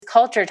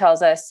culture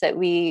tells us that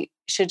we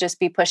should just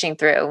be pushing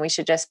through. We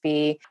should just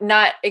be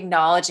not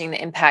acknowledging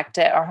the impact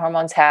that our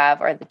hormones have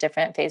or the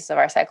different phases of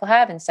our cycle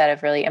have, instead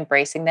of really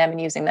embracing them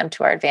and using them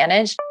to our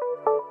advantage.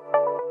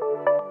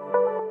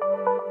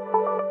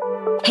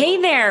 Hey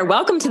there.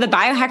 Welcome to the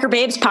Biohacker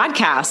Babes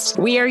podcast.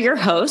 We are your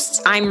hosts.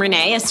 I'm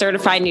Renee, a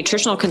certified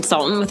nutritional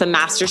consultant with a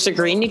master's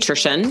degree in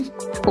nutrition.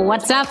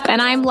 What's up?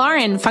 And I'm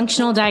Lauren,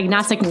 functional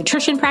diagnostic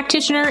nutrition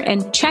practitioner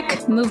and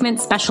check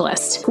movement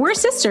specialist. We're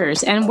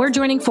sisters, and we're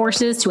joining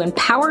forces to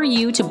empower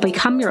you to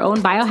become your own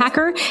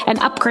biohacker and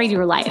upgrade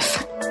your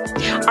life.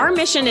 Our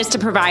mission is to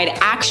provide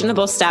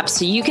actionable steps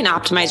so you can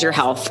optimize your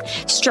health,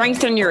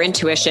 strengthen your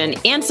intuition,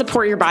 and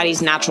support your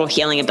body's natural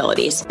healing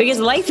abilities. Because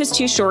life is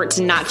too short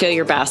to not feel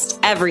your best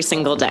every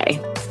single day.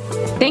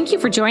 Thank you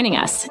for joining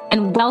us,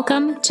 and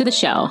welcome to the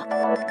show.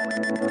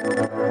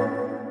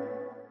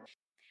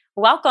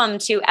 Welcome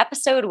to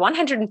episode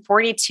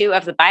 142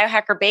 of the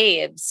Biohacker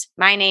Babes.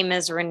 My name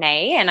is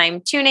Renee, and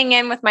I'm tuning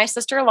in with my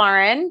sister,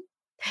 Lauren.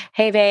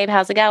 Hey, babe,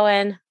 how's it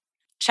going?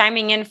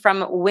 Chiming in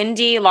from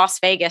windy Las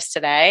Vegas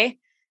today.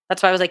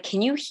 That's why I was like,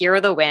 can you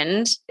hear the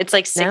wind? It's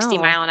like 60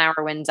 mile an hour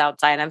winds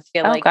outside. I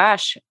feel like,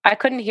 gosh, I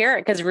couldn't hear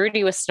it because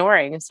Rudy was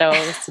snoring. So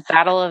it's a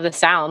battle of the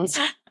sounds.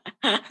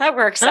 That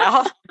works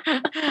out.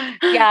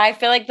 Yeah, I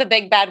feel like the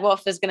big bad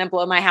wolf is going to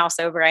blow my house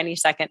over any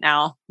second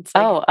now. It's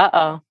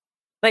like,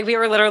 Like we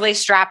were literally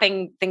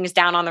strapping things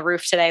down on the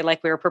roof today,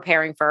 like we were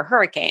preparing for a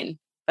hurricane,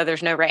 but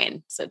there's no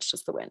rain. So it's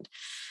just the wind.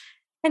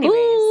 Anyways,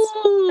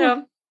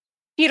 so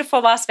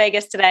beautiful Las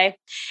Vegas today.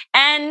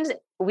 And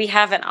we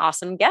have an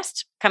awesome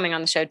guest coming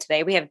on the show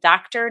today. We have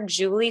Dr.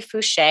 Julie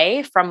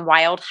Foucher from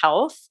Wild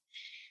Health.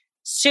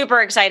 Super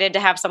excited to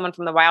have someone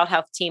from the Wild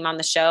Health team on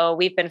the show.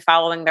 We've been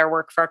following their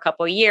work for a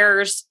couple of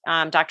years.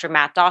 Dr.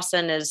 Matt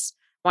Dawson is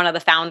one of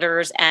the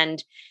founders,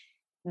 and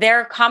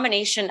their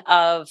combination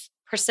of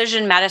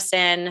precision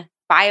medicine,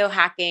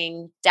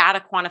 biohacking,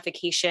 data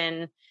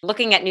quantification,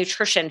 looking at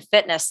nutrition,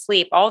 fitness,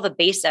 sleep, all the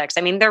basics.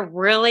 I mean, they're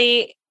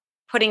really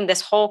putting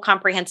this whole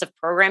comprehensive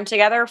program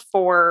together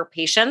for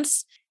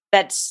patients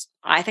that's,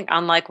 I think,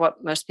 unlike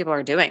what most people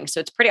are doing. So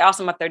it's pretty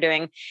awesome what they're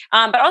doing.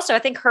 But also, I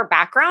think her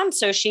background,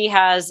 so she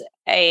has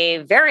a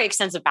very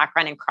extensive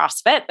background in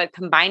CrossFit, but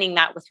combining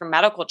that with her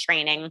medical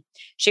training,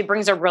 she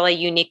brings a really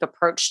unique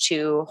approach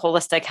to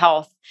holistic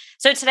health.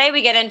 So today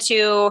we get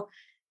into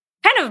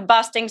kind of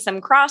busting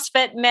some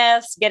CrossFit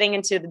myths, getting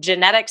into the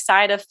genetic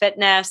side of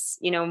fitness,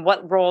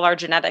 what role our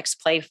genetics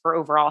play for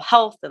overall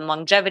health and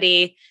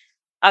longevity,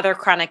 other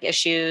chronic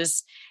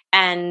issues,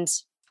 and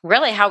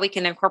really how we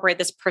can incorporate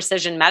this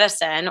precision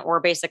medicine,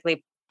 or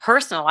basically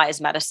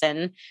personalized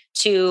medicine,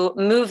 to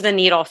move the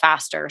needle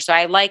faster. So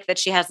I like that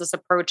she has this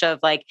approach of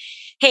like,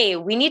 hey,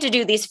 we need to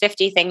do these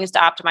 50 things to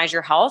optimize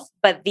your health,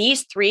 but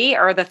these 3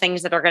 are the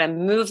things that are going to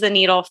move the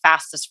needle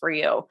fastest for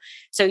you.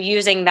 So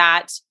using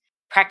that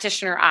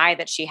practitioner eye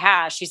that she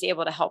has, she's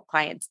able to help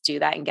clients do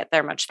that and get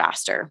there much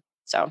faster.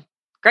 So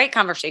great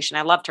conversation.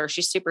 I loved her.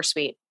 She's super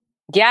sweet.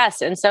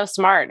 Yes. And so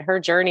smart. Her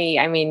journey,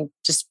 I mean,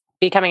 just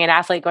becoming an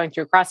athlete, going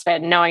through CrossFit,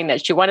 and knowing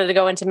that she wanted to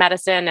go into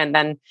medicine, and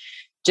then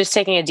just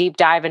taking a deep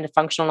dive into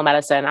functional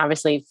medicine,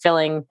 obviously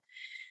filling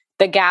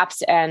the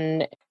gaps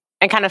and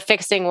kind of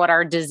fixing what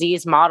our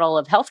disease model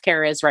of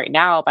healthcare is right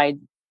now by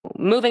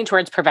moving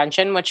towards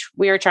prevention, which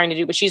we are trying to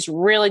do, but she's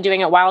really doing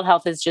it. Wild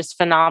Health is just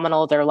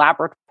phenomenal. Their lab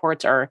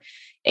reports are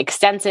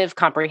extensive,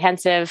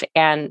 comprehensive,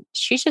 and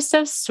she's just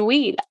so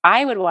sweet.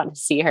 I would want to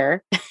see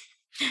her.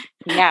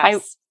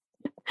 Yes.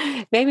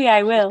 Maybe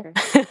I will.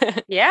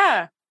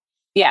 Yeah.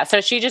 Yeah.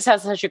 So she just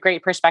has such a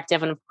great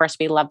perspective. And of course,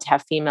 we love to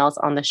have females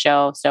on the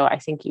show. So I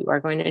think you are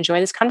going to enjoy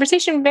this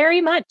conversation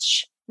very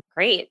much.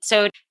 Great.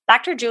 So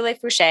Dr. Julie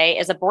Foucher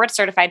is a board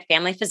certified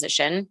family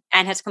physician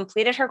and has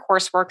completed her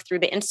coursework through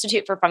the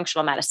Institute for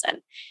Functional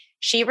Medicine.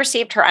 She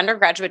received her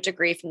undergraduate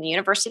degree from the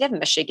University of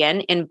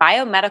Michigan in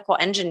biomedical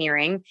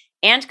engineering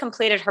and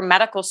completed her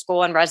medical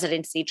school and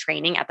residency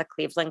training at the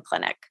Cleveland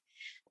Clinic.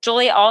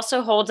 Julie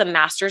also holds a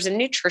master's in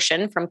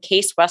nutrition from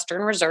Case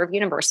Western Reserve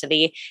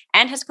University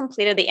and has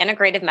completed the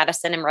integrative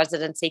medicine and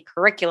residency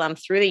curriculum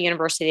through the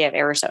University of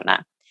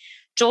Arizona.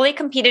 Julie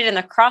competed in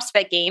the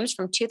CrossFit Games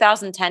from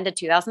 2010 to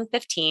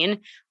 2015,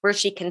 where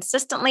she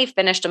consistently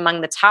finished among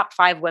the top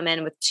 5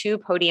 women with 2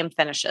 podium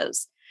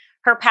finishes.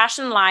 Her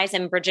passion lies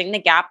in bridging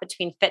the gap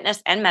between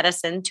fitness and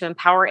medicine to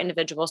empower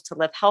individuals to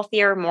live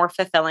healthier, more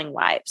fulfilling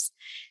lives.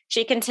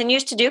 She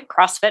continues to do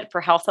CrossFit for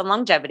health and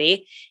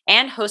longevity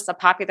and hosts a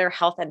popular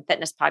health and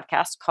fitness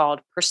podcast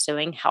called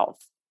Pursuing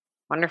Health.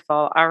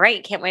 Wonderful. All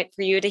right. Can't wait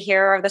for you to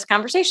hear this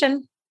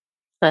conversation.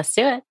 Let's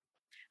do it.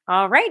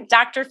 All right.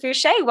 Dr.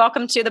 Foucher,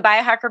 welcome to the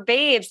Biohacker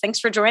Babes. Thanks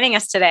for joining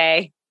us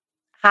today.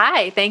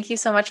 Hi. Thank you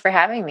so much for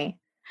having me.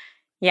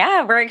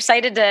 Yeah, we're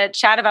excited to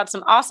chat about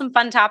some awesome,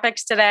 fun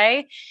topics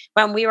today.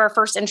 When we were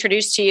first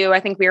introduced to you, I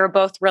think we were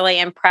both really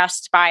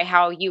impressed by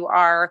how you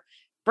are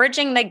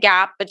bridging the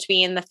gap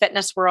between the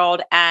fitness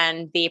world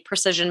and the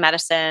precision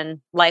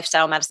medicine,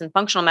 lifestyle medicine,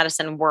 functional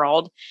medicine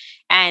world.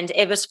 And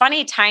it was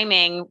funny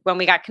timing when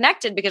we got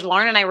connected, because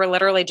Lauren and I were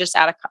literally just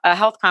at a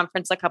health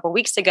conference a couple of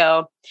weeks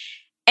ago.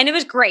 And it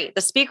was great.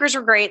 The speakers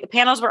were great. The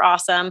panels were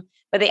awesome.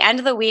 But at the end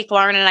of the week,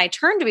 Lauren and I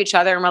turned to each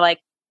other and were like,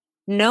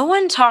 no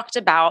one talked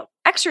about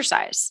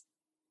exercise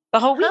the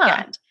whole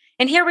weekend.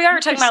 And here we are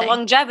talking about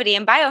longevity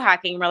and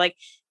biohacking. We're like,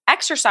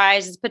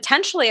 exercise is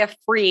potentially a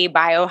free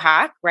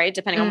biohack, right?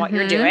 Depending on what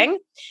you're doing.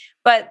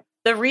 But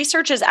the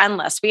research is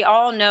endless. We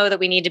all know that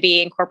we need to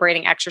be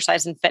incorporating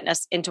exercise and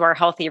fitness into our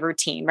healthy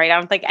routine, right? I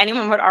don't think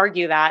anyone would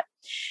argue that.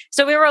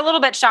 So we were a little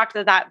bit shocked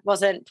that that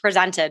wasn't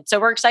presented. So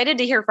we're excited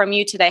to hear from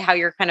you today how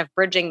you're kind of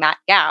bridging that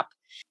gap.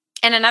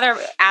 And another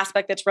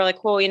aspect that's really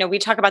cool, we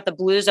talk about the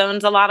blue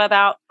zones a lot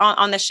about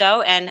on the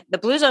show, and the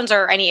blue zones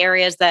are any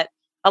areas that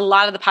a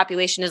lot of the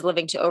population is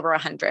living to over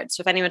 100.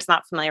 So if anyone's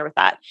not familiar with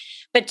that,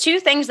 but two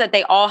things that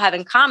they all have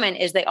in common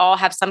is they all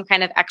have some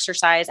kind of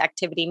exercise,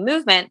 activity,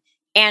 movement,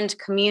 and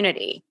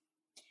community.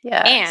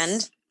 Yes.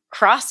 And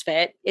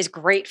CrossFit is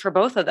great for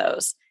both of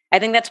those. I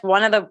think that's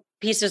one of the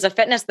pieces of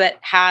fitness that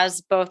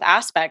has both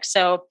aspects.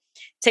 So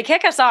to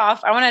kick us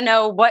off, I want to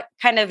know what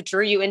kind of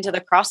drew you into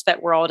the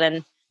CrossFit world,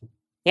 and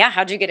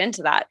how'd you get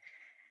into that?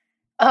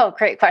 Oh,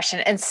 great question.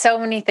 And so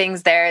many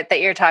things there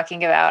that you're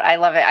talking about. I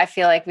love it. I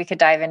feel like we could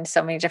dive into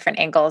so many different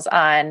angles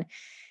on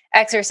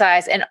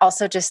exercise and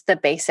also just the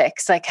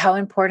basics, like how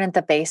important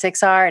the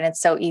basics are. And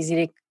it's so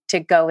easy to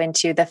go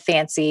into the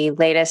fancy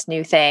latest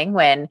new thing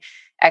when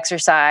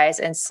exercise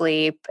and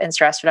sleep and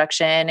stress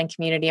reduction and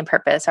community and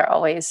purpose are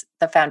always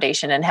the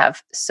foundation and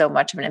have so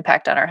much of an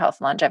impact on our health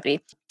and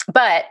longevity.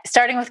 But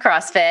starting with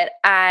CrossFit,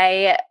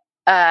 I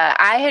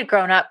had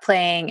grown up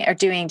playing or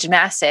doing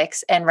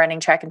gymnastics and running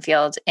track and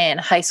field in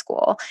high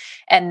school.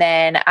 And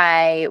then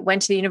I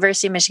went to the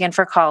University of Michigan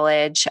for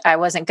college. I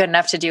wasn't good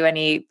enough to do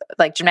any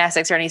like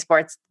gymnastics or any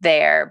sports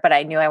there, but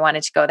I knew I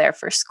wanted to go there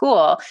for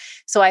school.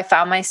 So I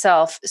found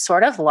myself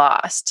sort of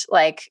lost,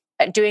 like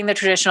doing the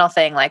traditional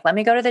thing, like let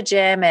me go to the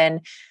gym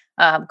and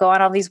go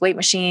on all these weight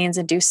machines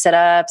and do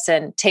sit-ups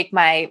and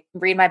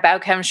read my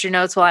biochemistry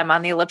notes while I'm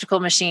on the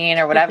elliptical machine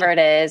or whatever it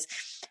is.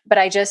 But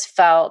I just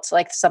felt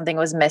like something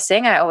was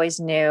missing. I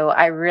always knew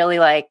I really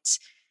liked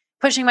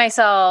pushing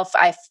myself.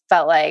 I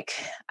felt like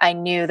I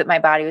knew that my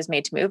body was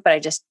made to move, but I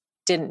just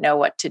didn't know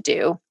what to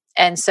do.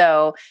 And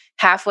so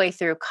halfway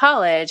through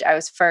college, I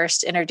was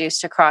first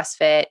introduced to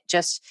CrossFit,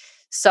 just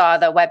saw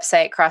the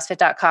website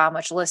CrossFit.com,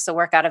 which lists the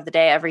workout of the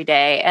day every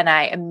day. And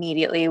I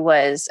immediately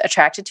was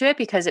attracted to it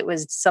because it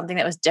was something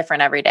that was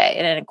different every day.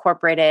 And it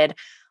incorporated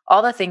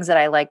all the things that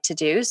I like to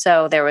do.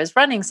 So there was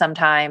running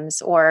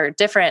sometimes or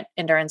different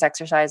endurance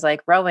exercise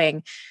like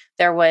rowing.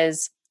 There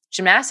was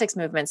gymnastics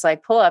movements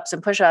like pull-ups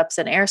and push-ups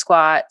and air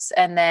squats,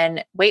 and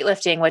then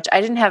weightlifting, which I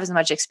didn't have as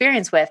much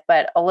experience with,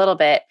 but a little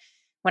bit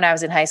when I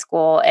was in high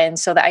school. And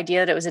so the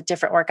idea that it was a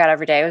different workout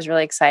every day was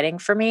really exciting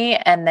for me.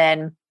 And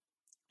then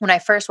when I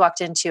first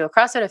walked into a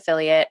CrossFit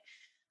affiliate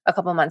a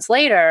couple months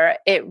later,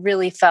 it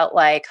really felt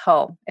like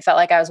home. It felt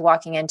like I was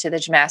walking into the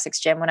gymnastics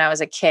gym when I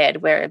was a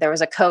kid, where there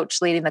was a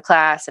coach leading the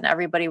class and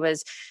everybody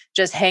was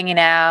just hanging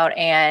out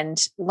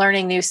and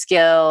learning new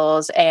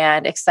skills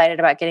and excited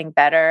about getting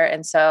better.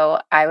 And so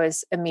I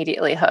was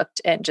immediately hooked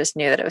and just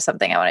knew that it was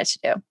something I wanted to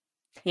do.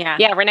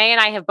 Yeah. Renee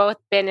and I have both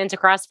been into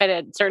CrossFit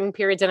at certain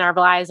periods in our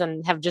lives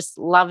and have just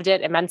loved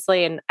it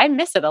immensely. And I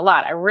miss it a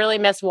lot. I really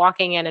miss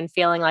walking in and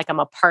feeling like I'm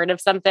a part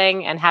of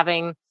something and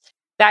having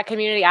that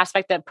community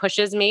aspect that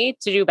pushes me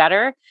to do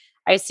better.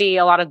 I see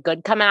a lot of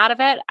good come out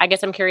of it. I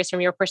guess I'm curious from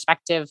your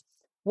perspective,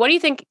 what do you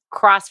think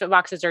CrossFit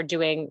boxes are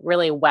doing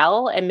really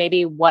well? And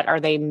maybe what are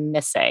they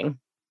missing?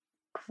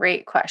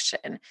 Great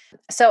question.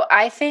 So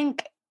I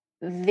think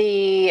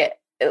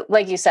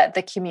like you said,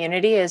 the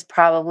community is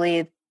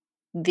probably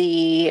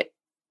the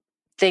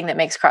thing that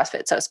makes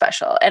CrossFit so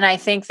special. And I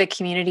think the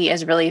community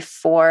is really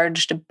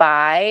forged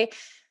by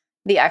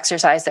the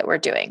exercise that we're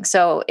doing.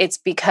 So it's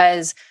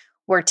because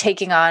we're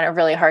taking on a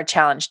really hard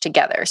challenge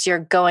together. So you're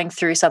going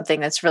through something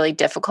that's really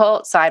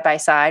difficult side by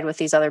side with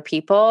these other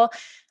people.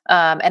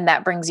 And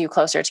that brings you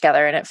closer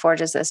together and it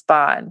forges this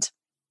bond.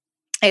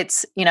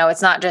 It's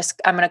not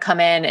just, I'm going to come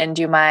in and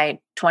do my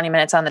 20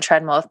 minutes on the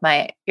treadmill with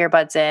my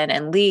earbuds in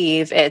and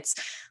leave. It's,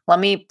 let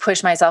me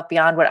push myself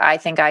beyond what I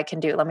think I can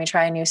do. Let me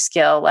try a new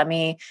skill. Let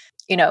me,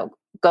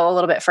 go a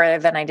little bit further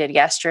than I did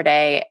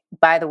yesterday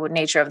by the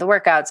nature of the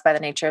workouts, by the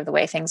nature of the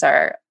way things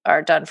are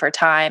done for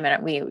time.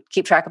 And we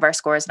keep track of our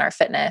scores and our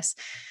fitness.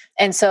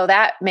 And so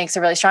that makes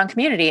a really strong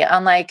community.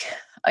 Unlike,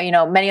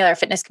 many other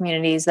fitness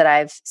communities that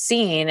I've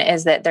seen,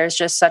 is that there's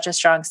just such a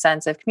strong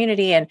sense of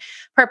community and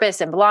purpose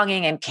and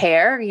belonging and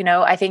care.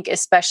 I think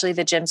especially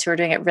the gyms who are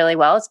doing it really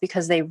well, it's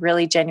because they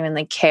really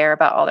genuinely care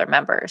about all their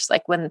members.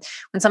 Like when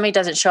somebody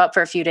doesn't show up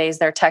for a few days,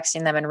 they're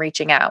texting them and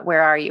reaching out.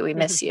 Where are you? We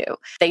miss you.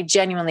 They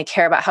genuinely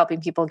care about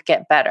helping people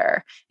get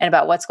better and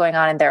about what's going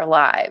on in their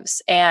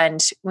lives.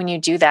 And when you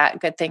do that,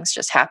 good things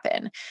just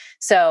happen.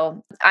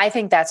 So I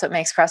think that's what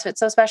makes CrossFit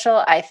so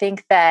special. I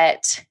think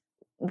that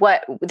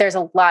there's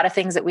a lot of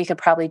things that we could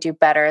probably do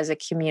better as a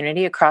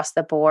community across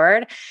the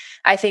board.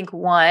 I think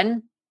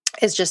one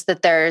is just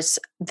that there's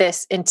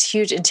this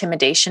huge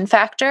intimidation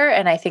factor.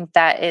 And I think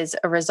that is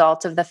a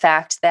result of the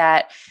fact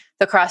that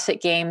the CrossFit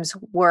Games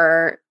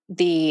were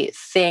the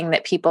thing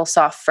that people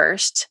saw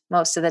first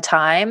most of the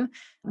time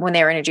when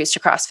they were introduced to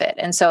CrossFit.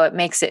 And so it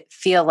makes it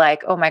feel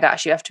like, oh my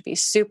gosh, you have to be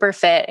super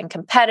fit and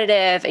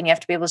competitive, and you have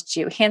to be able to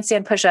do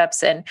handstand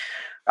push-ups and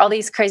all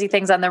these crazy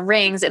things on the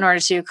rings in order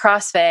to do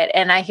CrossFit.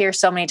 And I hear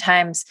so many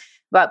times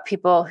about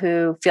people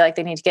who feel like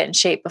they need to get in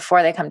shape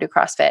before they come to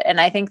CrossFit. And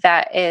I think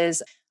that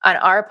is, on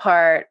our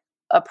part,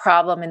 a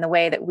problem in the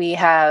way that we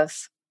have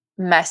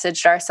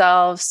messaged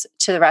ourselves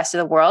to the rest of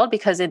the world,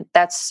 because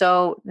that's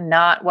so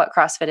not what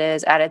CrossFit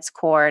is at its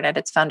core and at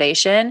its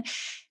foundation.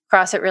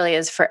 CrossFit really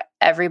is for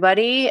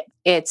everybody.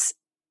 It's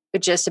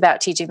just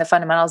about teaching the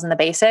fundamentals and the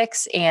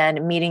basics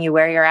and meeting you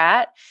where you're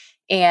at.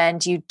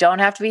 And you don't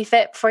have to be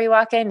fit before you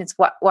walk in. It's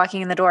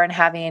walking in the door and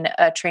having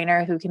a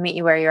trainer who can meet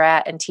you where you're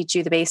at and teach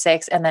you the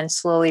basics, and then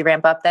slowly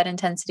ramp up that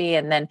intensity,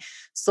 and then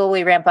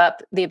slowly ramp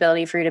up the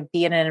ability for you to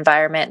be in an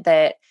environment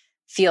that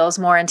feels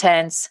more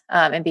intense,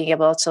 and being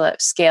able to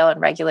scale and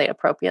regulate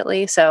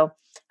appropriately. So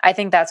I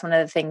think that's one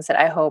of the things that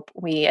I hope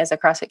we as a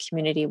CrossFit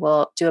community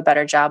will do a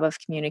better job of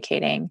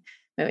communicating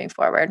moving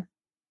forward.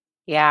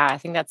 Yeah, I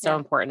think that's so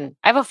important.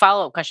 I have a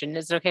follow-up question.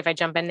 Is it okay if I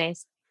jump in,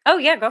 Nace? Oh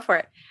yeah, go for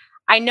it.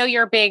 I know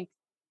you're big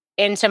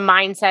into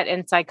mindset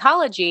and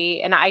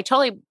psychology, and I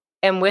totally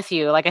am with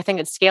you. Like, I think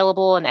it's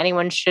scalable and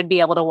anyone should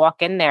be able to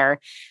walk in there.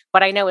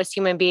 But I know as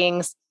human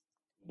beings,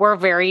 we're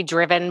very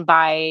driven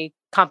by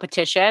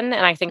competition.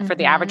 And I think for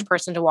the average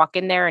person to walk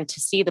in there and to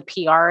see the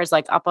PRs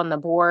like up on the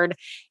board,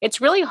 it's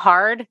really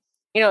hard,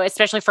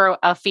 especially for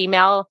a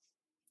female.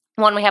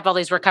 One, we have all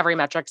these recovery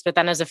metrics, but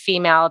then as a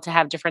female to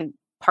have different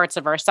parts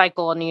of our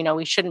cycle, and,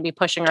 we shouldn't be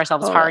pushing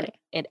ourselves hard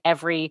at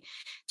every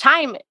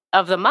time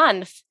of the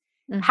month.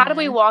 How do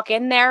we walk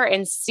in there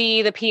and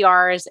see the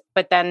PRs,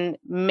 but then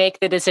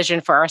make the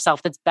decision for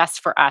ourselves that's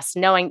best for us,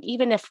 knowing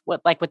even if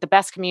with the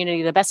best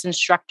community, the best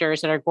instructors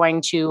that are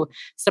going to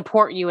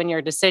support you in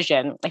your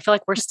decision, I feel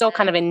like we're still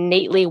kind of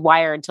innately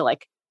wired to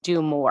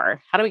do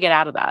more. How do we get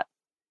out of that?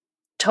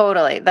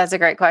 Totally. That's a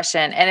great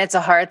question. And it's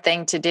a hard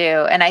thing to do.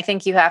 And I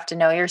think you have to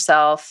know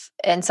yourself.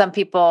 And some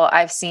people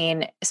I've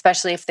seen,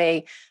 especially if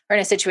they are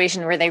in a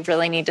situation where they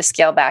really need to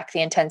scale back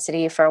the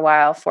intensity for a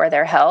while for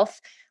their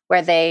health,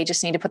 where they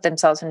just need to put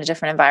themselves in a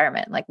different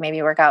environment, like maybe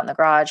work out in the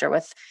garage or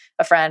with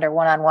a friend or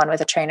one-on-one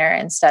with a trainer,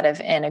 instead of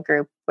in a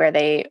group where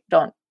they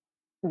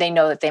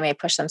know that they may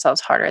push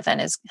themselves harder than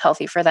is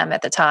healthy for them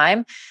at the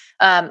time.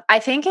 I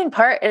think in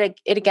part,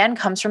 it again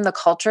comes from the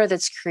culture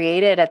that's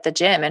created at the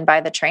gym and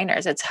by the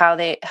trainers. It's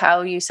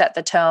how you set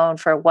the tone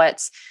for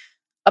what's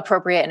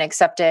appropriate and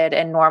accepted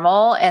and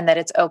normal, and that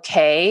it's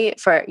okay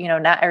for,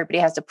 not everybody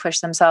has to push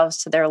themselves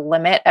to their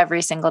limit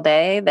every single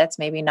day. That's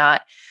maybe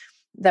not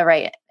the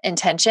right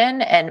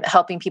intention, and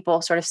helping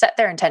people sort of set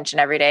their intention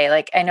every day.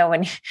 Like, I know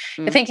when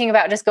you're thinking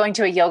about just going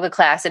to a yoga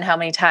class, and how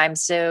many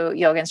times do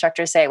yoga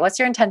instructors say, what's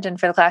your intention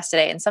for the class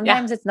today? And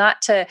sometimes it's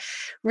not to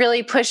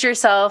really push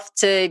yourself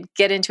to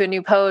get into a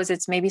new pose.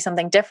 It's maybe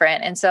something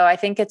different. And so I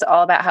think it's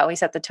all about how we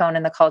set the tone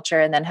in the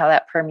culture, and then how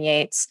that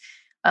permeates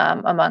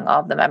among all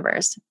of the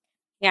members.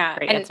 Yeah.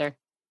 Great answer.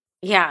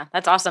 Yeah,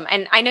 that's awesome.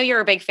 And I know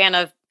you're a big fan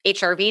of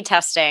HRV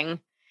testing,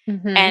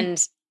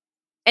 and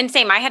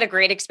same, I had a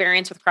great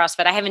experience with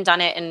CrossFit. I haven't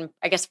done it in,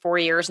 I guess, 4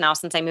 years now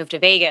since I moved to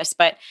Vegas,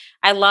 but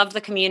I love the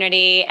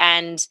community.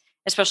 And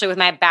especially with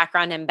my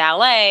background in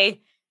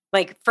ballet,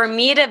 for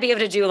me to be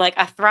able to do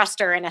a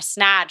thruster and a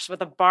snatch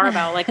with a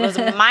barbell, was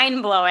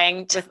mind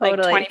blowing with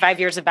 25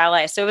 years of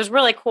ballet. So it was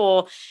really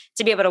cool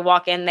to be able to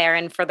walk in there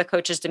and for the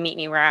coaches to meet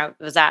me where I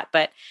was at.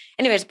 But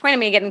anyways, the point of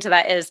me getting to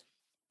that is,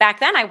 back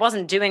then I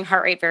wasn't doing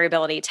heart rate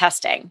variability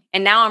testing,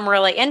 and now I'm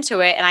really into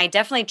it. And I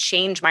definitely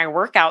changed my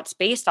workouts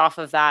based off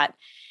of that.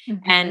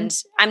 And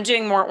I'm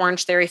doing more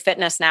Orange Theory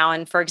fitness now.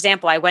 And for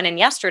example, I went in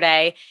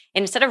yesterday,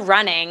 and instead of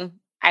running,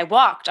 I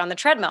walked on the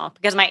treadmill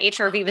because my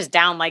HRV was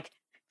down.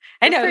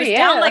 I know it was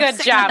down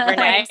good job,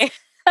 Renee.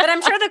 But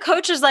I'm sure the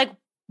coach is like,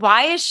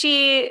 why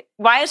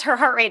is her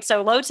heart rate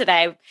so low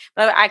today?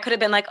 But I could have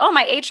been like, oh,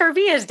 my HRV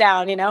is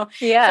down,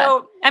 Yeah.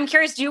 So I'm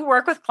curious, do you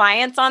work with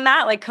clients on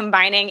that?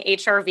 Combining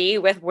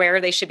HRV with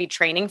where they should be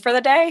training for the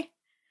day?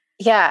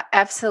 Yeah,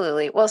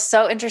 absolutely. Well,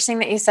 so interesting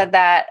that you said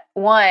that,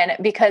 one,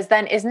 because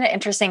then isn't it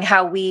interesting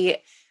how we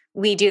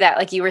do that?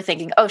 Like, you were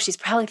thinking, oh, she's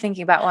probably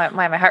thinking about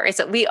why my heart rate.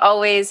 So we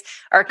always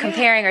are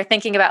comparing or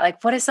thinking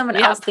about what is someone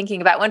else thinking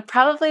about, when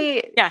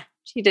probably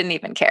she didn't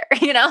even care,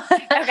 Okay.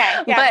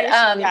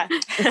 Yeah,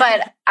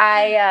 but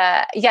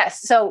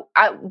yes. So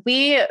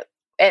we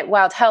at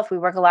Wild Health, we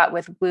work a lot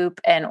with Whoop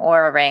and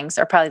Oura Rings,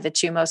 are probably the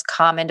two most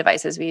common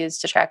devices we use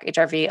to track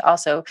HRV.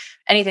 Also,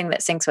 anything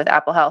that syncs with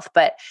Apple Health.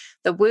 But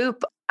the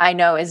Whoop, I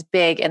know, is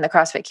big in the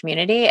CrossFit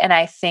community. And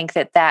I think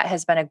that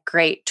has been a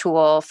great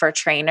tool for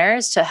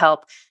trainers to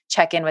help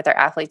check in with their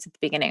athletes at the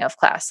beginning of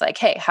class. Like,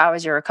 hey, how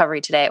was your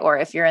recovery today? Or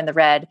if you're in the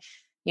red,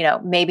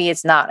 maybe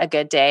it's not a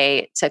good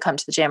day to come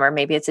to the gym, or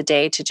maybe it's a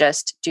day to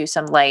just do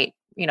some light,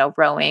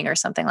 rowing or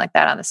something like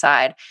that on the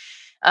side.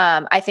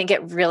 I think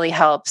it really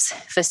helps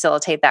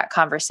facilitate that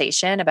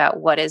conversation about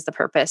what is the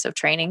purpose of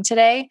training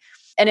today.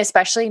 And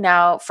especially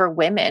now for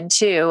women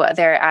too,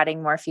 they're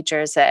adding more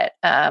features that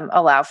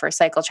allow for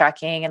cycle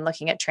tracking and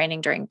looking at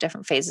training during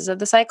different phases of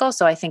the cycle.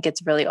 So I think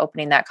it's really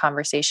opening that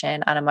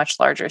conversation on a much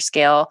larger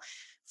scale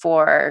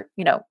for,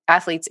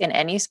 athletes in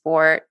any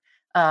sport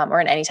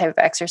or in any type of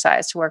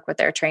exercise to work with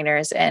their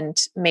trainers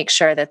and make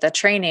sure that the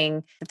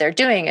training that they're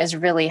doing is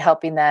really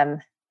helping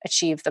them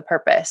achieve the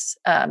purpose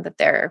that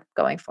they're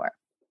going for.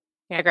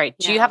 Yeah, great.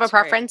 Do you have a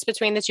preference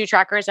between the two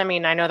trackers? I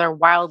mean, I know they're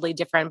wildly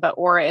different, but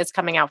Oura is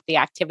coming out with the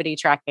activity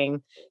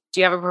tracking.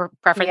 Do you have a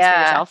preference for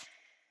yourself?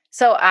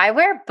 So I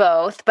wear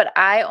both, but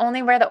I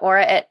only wear the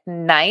Oura at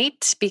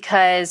night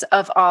because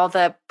of all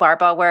the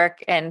barbell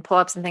work and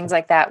pull-ups and things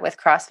like that with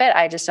CrossFit.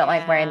 I just don't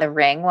like wearing the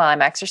ring while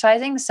I'm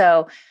exercising.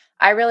 So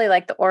I really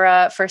like the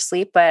Oura for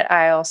sleep, but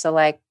I also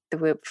like the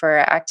Whoop for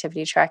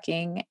activity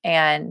tracking.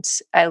 And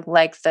I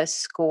like the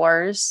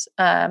scores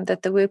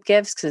that the Whoop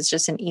gives because it's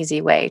just an easy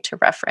way to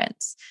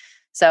reference.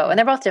 So, and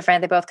they're both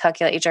different. They both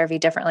calculate HRV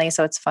differently.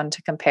 So it's fun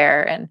to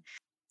compare. And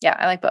yeah,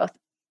 I like both.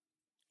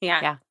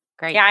 Yeah.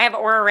 Great. Yeah. I have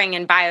Oura Ring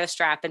and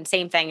BioStrap and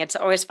same thing. It's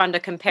always fun to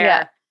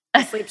compare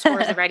the sleep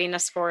scores, the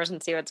readiness scores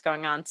and see what's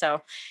going on.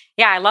 So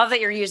yeah, I love that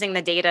you're using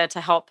the data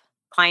to help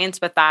clients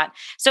with that.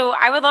 So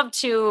I would love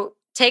to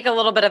take a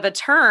little bit of a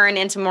turn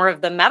into more of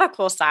the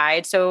medical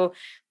side. So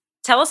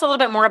tell us a little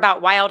bit more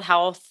about Wild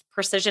Health,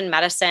 precision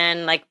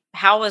medicine. Like,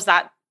 how is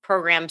that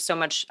program so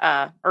much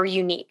or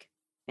unique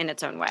in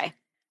its own way?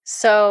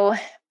 So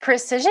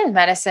precision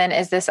medicine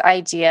is this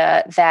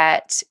idea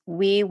that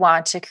we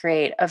want to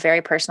create a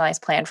very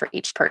personalized plan for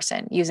each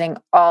person using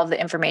all the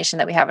information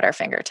that we have at our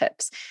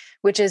fingertips,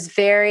 which is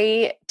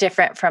very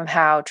different from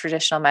how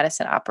traditional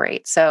medicine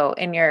operates. So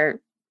in your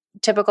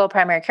typical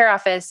primary care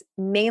office,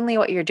 mainly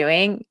what you're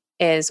doing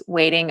is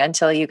waiting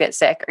until you get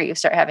sick or you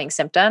start having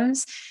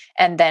symptoms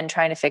and then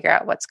trying to figure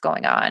out what's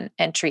going on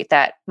and treat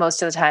that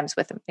most of the times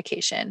with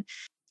medication.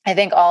 I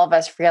think all of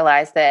us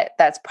realize that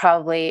that's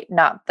probably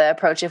not the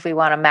approach if we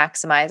want to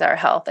maximize our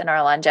health and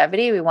our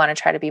longevity. We want to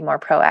try to be more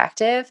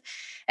proactive.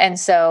 And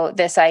so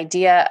this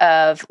idea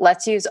of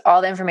let's use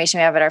all the information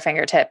we have at our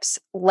fingertips,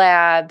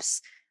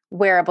 labs,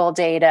 wearable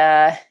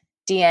data,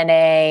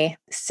 DNA,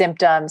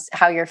 symptoms,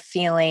 how you're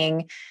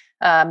feeling,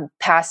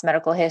 past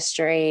medical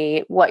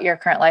history, what your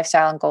current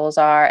lifestyle and goals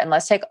are. And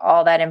let's take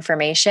all that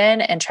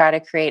information and try to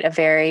create a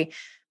very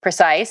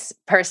precise,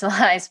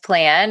 personalized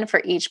plan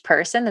for each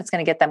person that's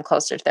going to get them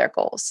closer to their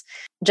goals.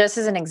 Just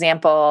as an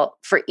example,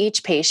 for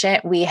each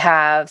patient, we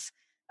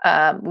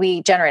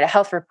generate a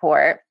health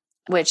report,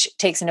 which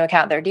takes into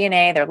account their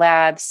DNA, their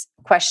labs,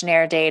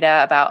 questionnaire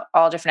data about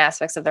all different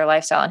aspects of their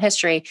lifestyle and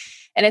history.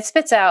 And it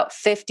spits out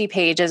 50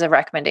 pages of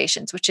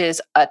recommendations, which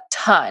is a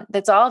ton.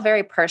 That's all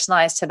very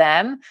personalized to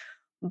them.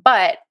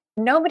 But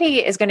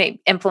nobody is going to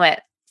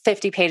implement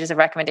 50 pages of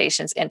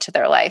recommendations into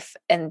their life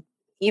and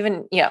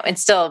even, and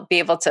still be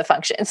able to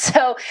function.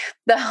 So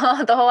the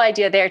whole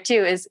idea there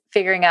too is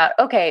figuring out,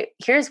 okay,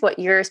 here's what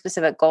your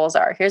specific goals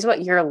are. Here's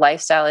what your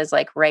lifestyle is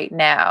like right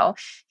now.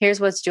 Here's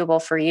what's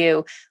doable for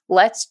you.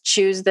 Let's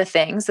choose the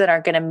things that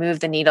are going to move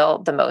the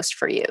needle the most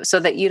for you so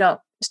that you don't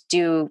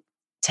do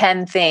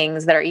 10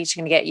 things that are each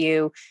going to get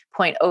you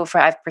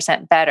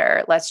 0.05%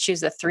 better. Let's choose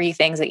the 3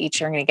 things that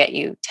each are going to get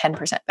you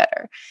 10%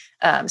 better.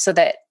 So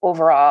that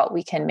overall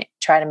we can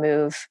try to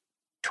move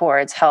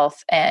towards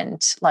health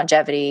and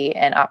longevity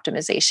and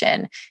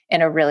optimization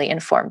in a really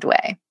informed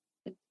way.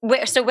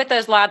 So with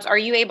those labs, are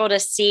you able to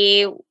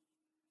see,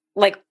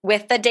 like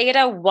with the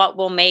data, what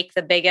will make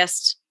the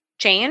biggest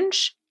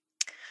change?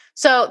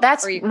 So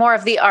that's more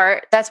of the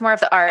art. That's more of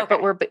the art, okay.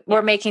 But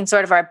we're making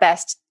sort of our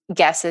best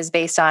guesses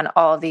based on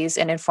all of these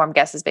and informed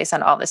guesses based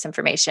on all this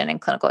information and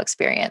clinical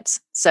experience.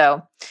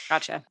 So,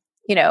 gotcha.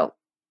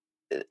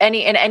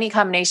 Any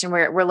combination,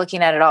 we're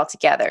looking at it all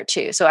together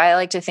too. So I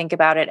like to think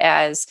about it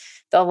as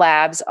the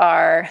labs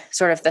are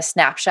sort of the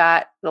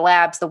snapshot, the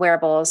labs, the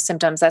wearables,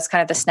 symptoms. That's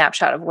kind of the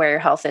snapshot of where your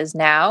health is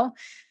now.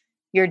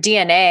 Your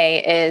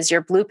DNA is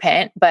your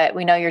blueprint, but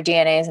we know your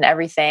DNA isn't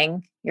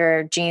everything.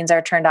 Your genes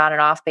are turned on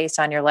and off based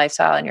on your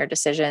lifestyle and your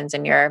decisions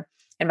and your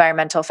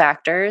environmental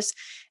factors.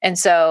 And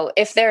so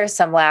if there are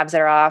some labs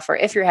that are off, or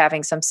if you're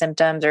having some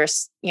symptoms or,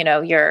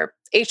 your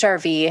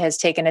HRV has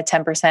taken a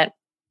 10%,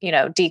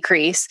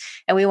 decrease,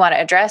 and we want to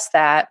address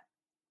that,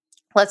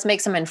 let's make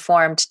some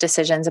informed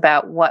decisions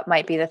about what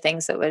might be the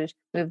things that would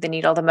move the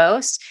needle the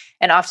most.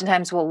 And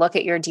oftentimes we'll look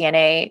at your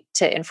DNA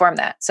to inform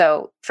that.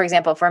 So for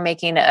example, if we're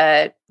making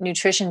a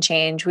nutrition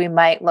change, we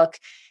might look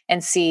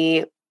and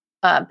see,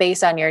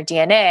 based on your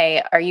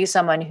DNA, are you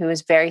someone who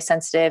is very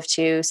sensitive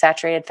to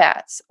saturated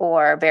fats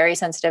or very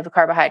sensitive to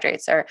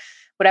carbohydrates or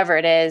whatever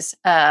it is,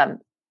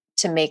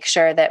 to make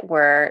sure that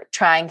we're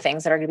trying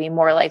things that are going to be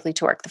more likely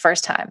to work the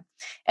first time.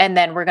 And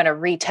then we're going to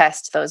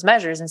retest those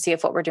measures and see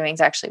if what we're doing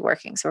is actually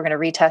working. So we're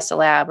going to retest a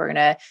lab. We're going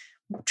to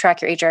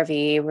track your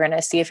HRV. We're going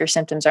to see if your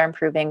symptoms are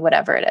improving,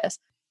 whatever it is.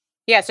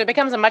 Yeah. So it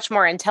becomes a much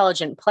more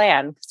intelligent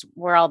plan because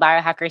we're all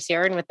biohackers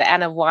here. And with the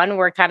N of 1,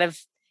 we're kind of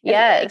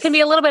Yes. It can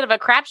be a little bit of a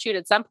crapshoot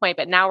at some point,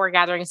 but now we're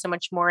gathering so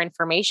much more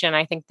information.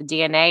 I think the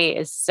DNA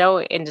is so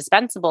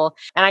indispensable.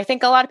 And I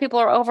think a lot of people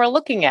are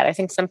overlooking it. I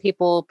think some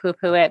people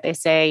poo-poo it. They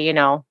say,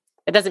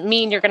 it doesn't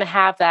mean you're going to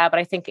have that, but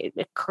I think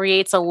it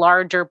creates a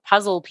larger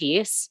puzzle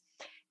piece.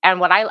 And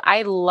what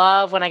I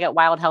love when I get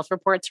wild health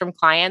reports from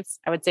clients,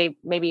 I would say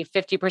maybe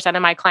 50%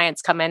 of my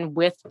clients come in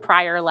with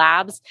prior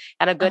labs,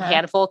 and a good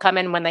handful come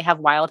in when they have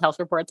wild health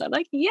reports. I'm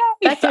like, yay.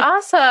 That's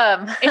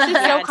awesome. It's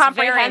just so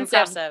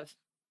comprehensive.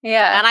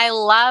 Yeah.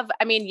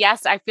 And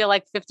yes, I feel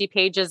like 50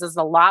 pages is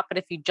a lot, but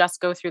if you just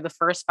go through the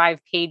first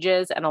 5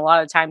 pages, and a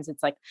lot of times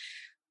it's like,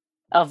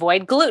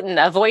 avoid gluten,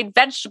 avoid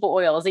vegetable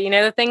oils,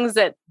 the things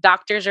that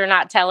doctors are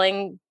not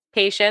telling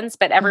patients,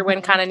 but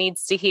everyone kind of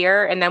needs to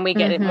hear. And then we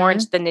get it more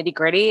into the nitty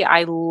gritty.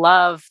 I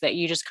love that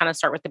you just kind of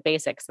start with the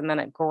basics and then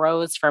it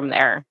grows from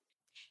there.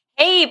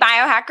 Hey,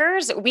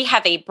 biohackers, we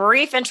have a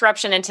brief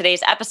interruption in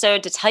today's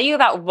episode to tell you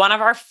about one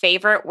of our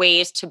favorite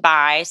ways to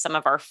buy some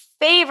of our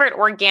favorite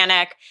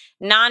organic,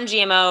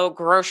 non-GMO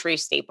grocery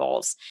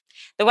staples.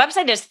 The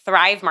website is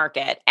Thrive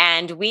Market,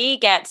 and we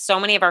get so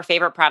many of our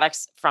favorite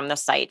products from the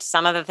site.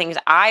 Some of the things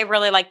I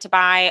really like to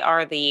buy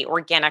are the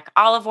organic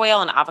olive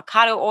oil and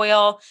avocado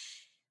oil,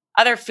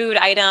 other food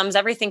items,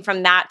 everything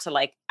from that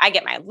to I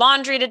get my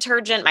laundry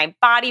detergent, my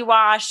body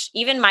wash,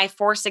 even my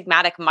Four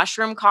Sigmatic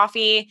mushroom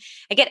coffee.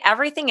 I get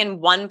everything in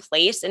one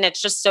place. And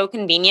it's just so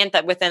convenient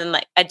that within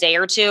a day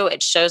or two,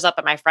 it shows up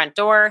at my front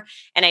door.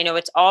 And I know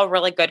it's all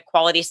really good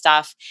quality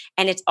stuff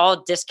and it's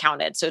all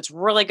discounted. So it's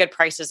really good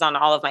prices on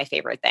all of my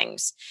favorite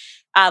things.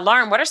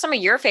 Lauren, what are some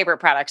of your favorite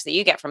products that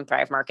you get from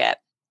Thrive Market?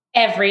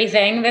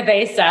 Everything that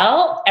they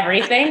sell,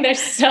 everything. There's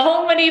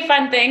so many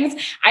fun things.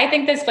 I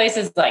think this place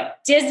is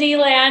like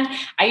Disneyland.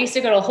 I used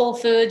to go to Whole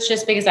Foods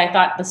just because I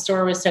thought the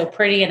store was so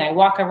pretty and I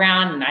walk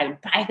around and I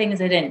buy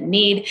things I didn't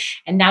need.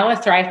 And now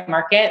with Thrive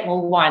Market, well,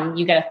 one,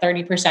 you get up to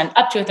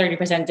a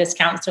 30%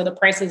 discount. So the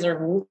prices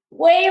are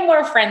way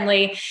more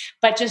friendly,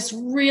 but just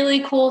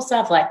really cool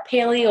stuff like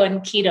paleo and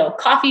keto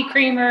coffee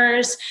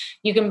creamers.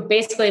 You can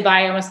basically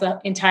buy almost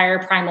the entire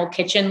Primal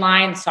Kitchen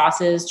line,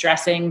 sauces,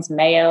 dressings,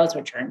 mayos,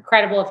 which are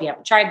incredible if you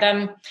haven't tried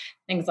them.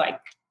 Things like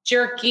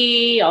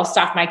jerky. I'll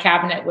stock my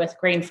cabinet with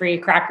grain-free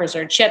crackers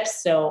or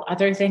chips so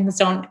other things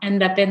don't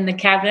end up in the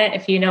cabinet,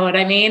 if you know what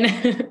I mean.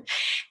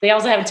 They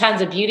also have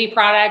tons of beauty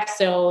products.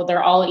 So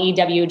they're all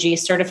EWG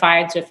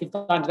certified. So if you've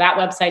gone to that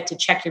website to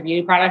check your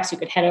beauty products, you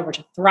could head over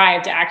to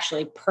Thrive to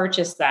actually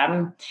purchase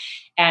them.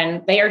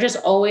 And they are just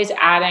always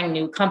adding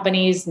new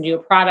companies, new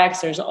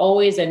products. There's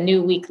always a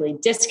new weekly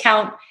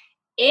discount.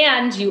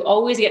 And you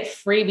always get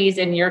freebies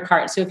in your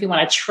cart. So if you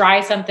want to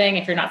try something,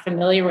 if you're not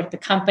familiar with the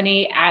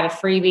company, add a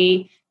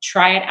freebie,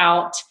 try it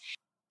out.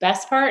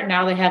 Best part,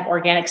 now they have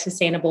organic,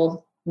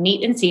 sustainable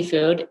meat and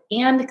seafood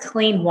and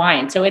clean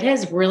wine. So it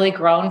has really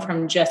grown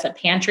from just a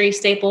pantry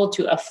staple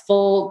to a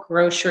full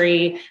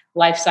grocery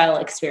lifestyle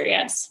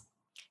experience.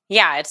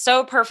 Yeah, it's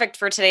so perfect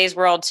for today's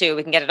world too.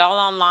 We can get it all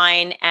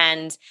online.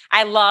 And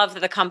I love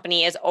that the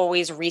company is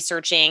always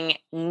researching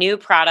new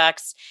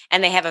products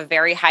and they have a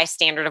very high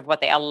standard of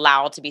what they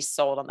allow to be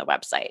sold on the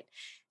website.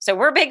 So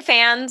we're big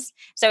fans.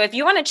 So if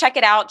you want to check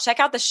it out, check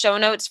out the show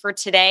notes for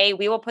today.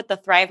 We will put the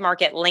Thrive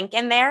Market link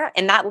in there,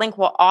 and that link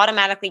will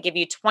automatically give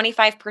you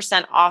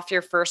 25% off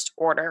your first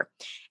order.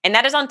 And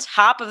that is on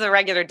top of the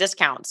regular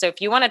discount. So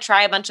if you want to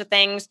try a bunch of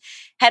things,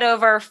 head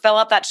over, fill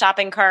up that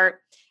shopping cart,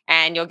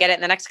 and you'll get it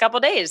in the next couple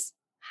of days.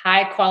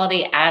 High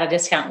quality at a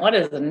discount. What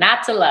is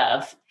not to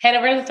love? Head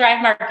over to the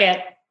Thrive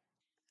Market.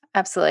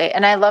 Absolutely.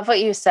 And I love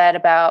what you said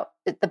about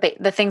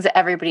the things that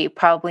everybody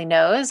probably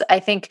knows. I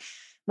think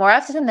more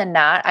often than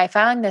not, I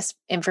found this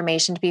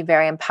information to be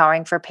very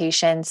empowering for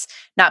patients,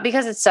 not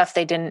because it's stuff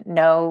they didn't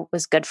know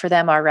was good for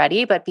them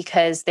already, but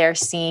because they're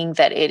seeing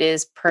that it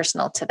is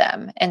personal to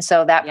them. And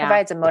so that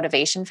provides a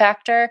motivation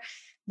factor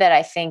that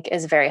I think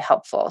is very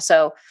helpful.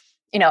 So,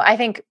 I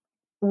think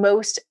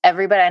most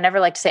everybody, I never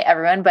like to say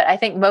everyone, but I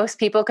think most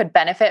people could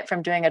benefit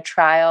from doing a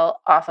trial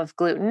off of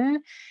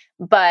gluten,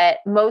 but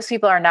most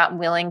people are not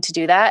willing to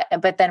do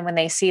that. But then when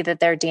they see that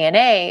their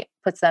DNA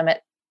puts them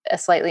at a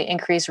slightly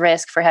increased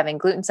risk for having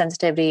gluten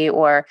sensitivity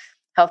or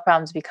health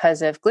problems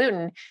because of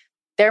gluten,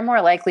 they're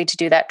more likely to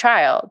do that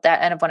trial,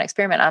 that N of 1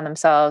 experiment on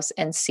themselves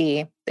and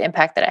see the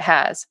impact that it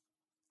has.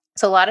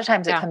 So a lot of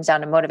times it comes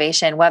down to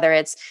motivation, whether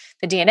it's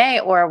the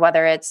DNA or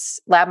whether it's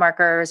lab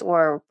markers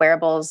or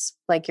wearables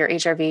like your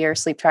HRV, your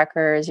sleep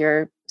trackers,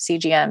 your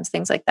CGMs,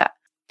 things like that.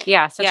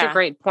 Yeah, such a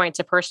great point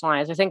to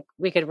personalize. I think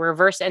we could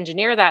reverse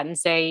engineer that and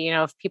say,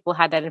 if people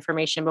had that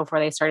information before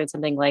they started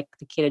something like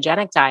the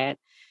ketogenic diet,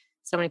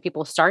 so many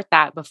people start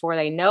that before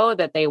they know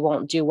that they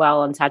won't do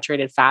well on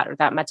saturated fat or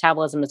that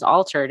metabolism is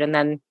altered. And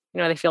then,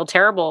 they feel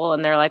terrible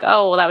and they're like,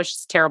 oh, well, that was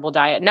just a terrible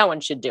diet. No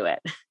one should do it.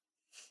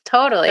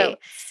 Totally.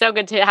 So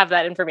good to have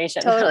that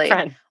information. Totally.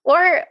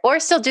 Or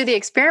still do the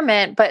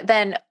experiment, but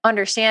then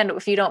understand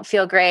if you don't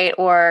feel great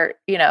or,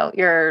 you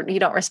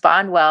don't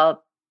respond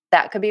well,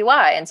 that could be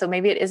why. And so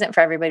maybe it isn't for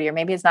everybody, or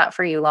maybe it's not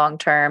for you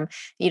long-term.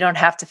 You don't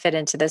have to fit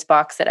into this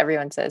box that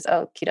everyone says,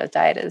 oh, keto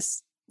diet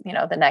is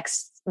the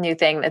next new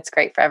thing that's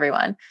great for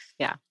everyone.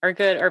 Yeah. Or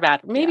good or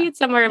bad. Maybe it's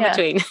somewhere in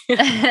between.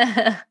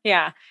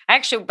 Yeah.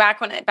 Actually,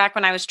 back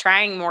when I was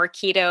trying more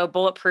keto,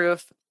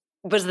 Bulletproof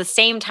was the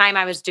same time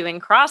I was doing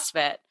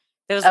CrossFit.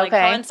 It was like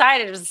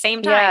coincided. It was the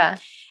same time. Yeah.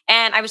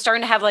 And I was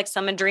starting to have like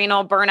some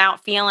adrenal burnout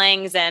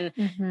feelings and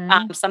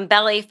some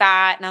belly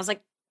fat. And I was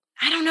like,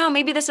 I don't know,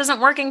 maybe this isn't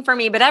working for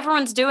me, but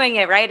everyone's doing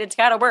it, right? It's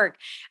got to work.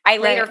 I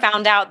later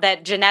found out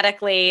that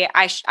genetically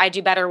I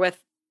do better with,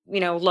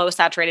 low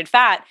saturated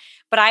fat.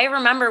 But I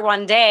remember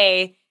one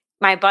day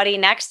my buddy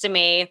next to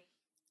me,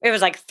 it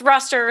was like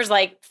thrusters,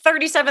 like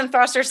 37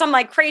 thrusters, some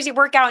like crazy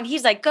workout. And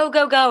he's like, go,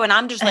 go, go. And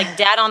I'm just like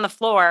dead on the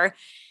floor.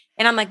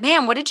 And I'm like,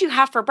 man, what did you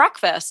have for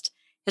breakfast?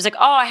 He's like,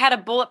 oh, I had a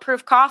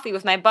Bulletproof coffee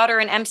with my butter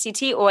and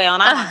MCT oil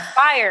and I'm on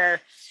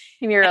fire.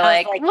 And you're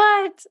like,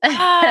 what?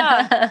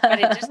 But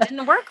it just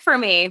didn't work for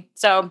me.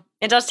 So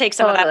it does take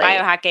some of that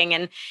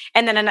biohacking.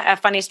 And then a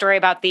funny story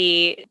about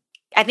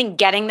I think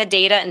getting the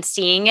data and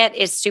seeing it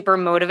is super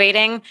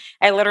motivating.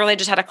 I literally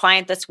just had a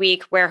client this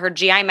week where her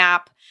GI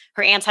map,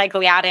 her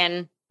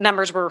anti-gliadin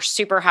numbers were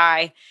super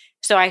high.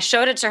 So I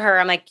showed it to her.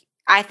 I'm like,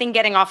 I think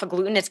getting off of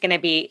gluten is going to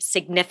be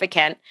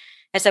significant.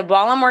 I said,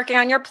 while I'm working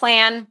on your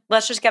plan,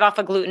 let's just get off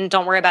of gluten.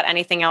 Don't worry about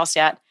anything else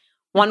yet.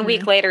 1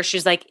 week later,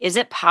 she's like, is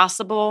it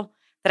possible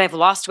that I've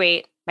lost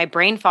weight, my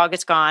brain fog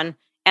is gone,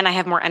 and I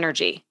have more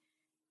energy?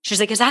 She's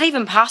like, is that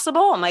even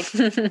possible? I'm like,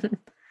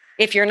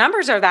 if your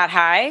numbers are that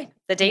high,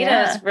 the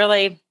data is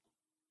really,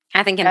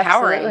 I think,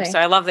 empowering. Absolutely. So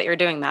I love that you're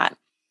doing that.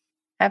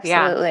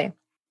 Absolutely. Yeah.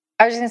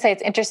 I was just going to say,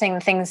 it's interesting, the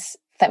things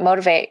that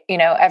motivate,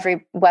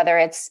 whether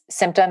it's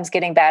symptoms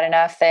getting bad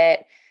enough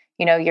that,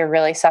 you're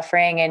really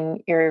suffering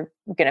and you're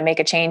going to make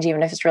a change,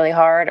 even if it's really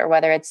hard, or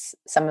whether it's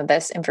some of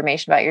this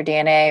information about your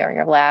DNA or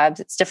your labs,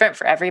 it's different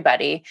for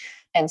everybody.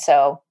 And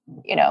so,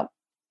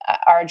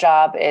 our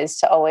job is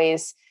to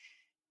always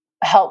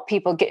help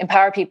people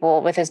empower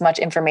people with as much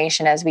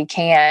information as we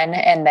can,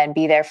 and then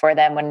be there for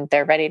them when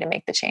they're ready to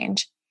make the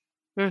change.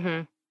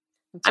 Mm-hmm.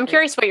 I'm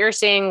curious what you're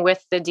seeing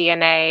with the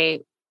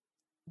DNA.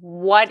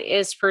 What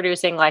is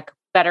producing like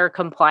better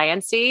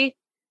compliancy,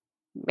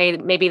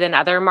 maybe than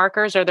other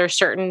markers? Are there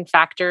certain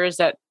factors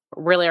that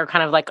really are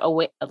kind of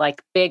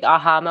like big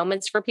aha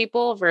moments for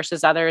people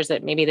versus others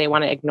that maybe they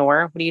want to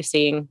ignore? What are you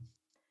seeing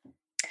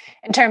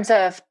in terms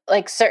of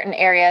like certain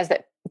areas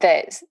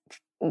that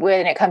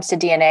when it comes to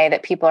DNA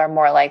that people are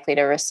more likely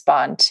to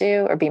respond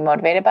to or be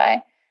motivated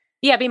by?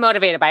 Yeah, be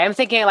motivated by. I'm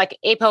thinking like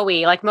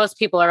ApoE, like most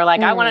people are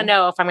like, I want to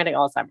know if I'm getting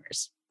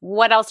Alzheimer's.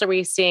 What else are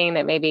we seeing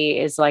that maybe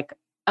is like,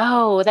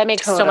 oh, that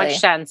makes so much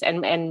sense,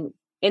 and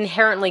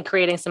inherently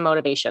creating some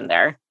motivation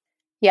there?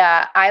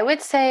 Yeah, I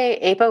would say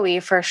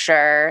ApoE for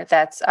sure.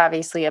 That's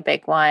obviously a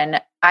big one.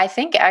 I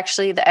think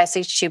actually the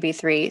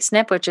SH2B3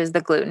 SNP, which is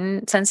the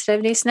gluten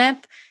sensitivity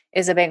SNP,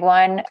 is a big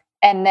one.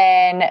 And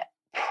then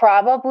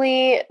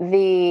probably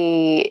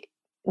the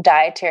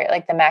dietary,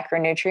 like the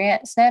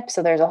macronutrient SNP.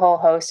 So there's a whole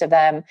host of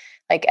them,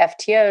 like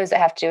FTOs that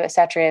have to do with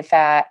saturated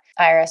fat,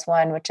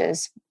 IRS1, which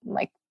is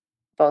like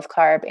both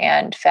carb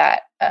and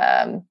fat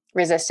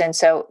resistant.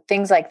 So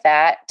things like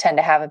that tend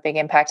to have a big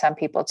impact on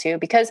people too,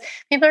 because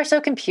people are so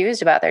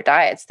confused about their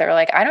diets. They're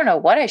like, I don't know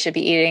what I should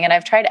be eating. And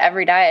I've tried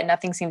every diet and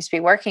nothing seems to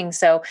be working.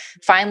 So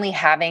finally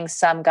having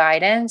some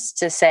guidance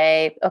to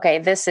say, okay,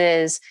 this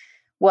is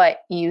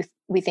what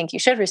we think you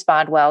should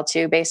respond well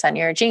to based on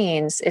your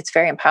genes. It's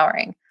very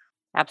empowering.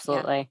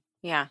 Absolutely.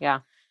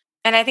 Yeah.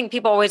 And I think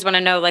people always want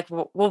to know, like,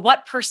 well,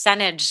 what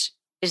percentage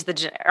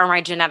are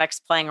my genetics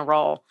playing a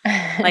role?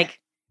 Like,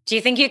 do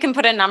you think you can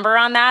put a number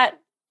on that?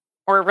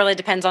 Or it really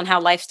depends on how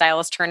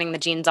lifestyle is turning the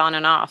genes on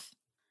and off?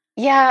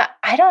 Yeah,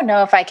 I don't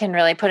know if I can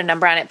really put a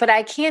number on it, but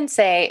I can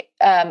say,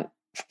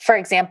 for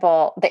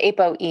example, the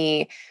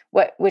ApoE,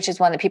 which is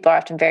one that people are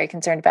often very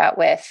concerned about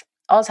with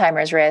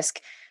Alzheimer's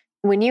risk.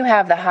 When you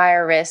have the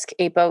higher risk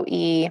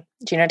ApoE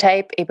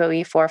genotype,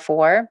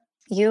 ApoE44,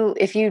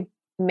 if you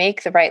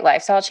make the right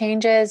lifestyle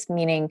changes,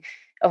 meaning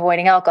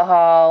avoiding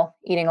alcohol,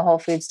 eating a whole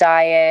foods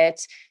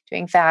diet,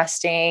 doing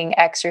fasting,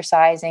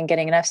 exercising,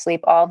 getting enough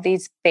sleep, all of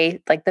these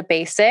like the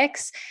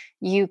basics,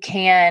 you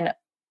can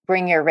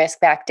bring your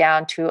risk back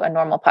down to a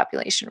normal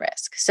population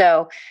risk.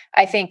 So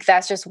I think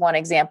that's just one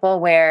example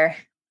where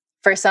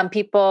for some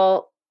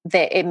people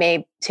that it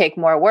may take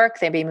more work,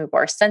 they may be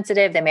more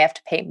sensitive, they may have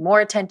to pay more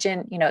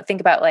attention.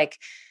 Think about like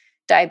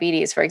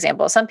diabetes, for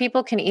example. Some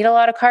people can eat a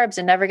lot of carbs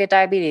and never get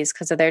diabetes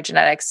because of their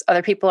genetics.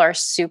 Other people are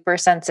super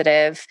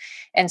sensitive.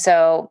 And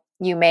so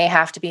you may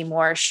have to be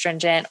more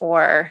stringent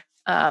or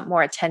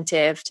more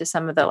attentive to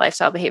some of the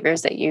lifestyle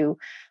behaviors that you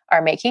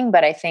are making.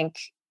 But I think,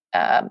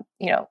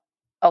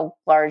 a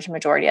large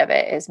majority of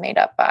it is made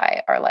up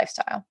by our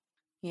lifestyle.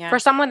 Yeah. For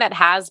someone that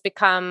has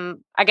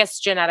become, I guess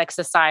genetics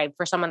aside,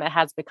 for someone that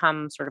has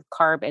become sort of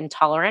carb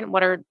intolerant,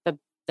 what are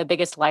the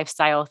biggest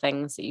lifestyle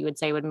things that you would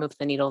say would move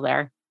the needle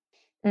there?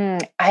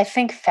 I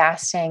think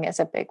fasting is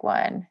a big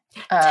one.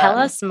 Tell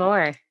us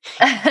more.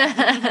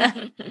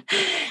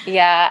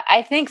 Yeah,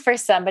 I think for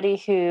somebody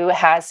who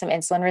has some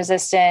insulin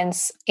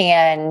resistance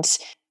and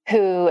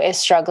who is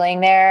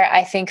struggling there,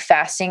 I think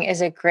fasting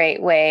is a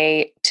great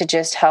way to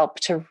just help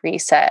to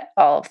reset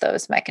all of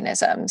those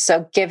mechanisms.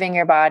 So giving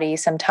your body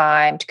some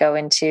time to go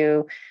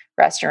into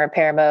rest and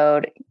repair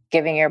mode,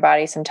 giving your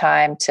body some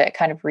time to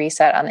kind of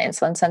reset on the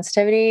insulin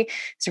sensitivity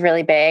is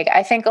really big.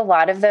 I think a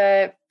lot of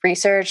the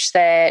research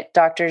that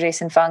Dr.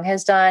 Jason Fung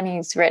has done,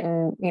 he's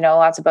written,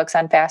 lots of books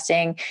on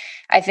fasting,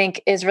 I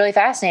think is really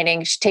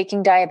fascinating.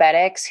 Taking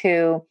diabetics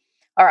who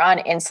are on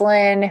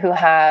insulin, who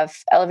have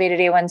elevated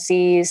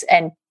A1Cs,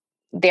 and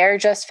they're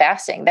just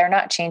fasting. They're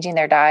not changing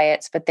their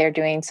diets, but they're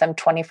doing some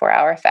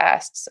 24-hour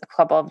fasts, a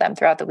couple of them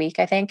throughout the week,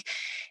 I think.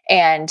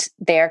 And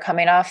they're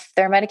coming off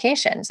their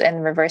medications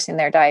and reversing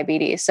their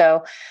diabetes.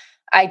 So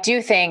I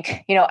do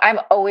think, I'm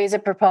always a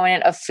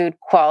proponent of food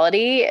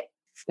quality,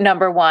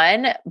 number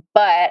one,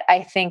 but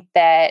I think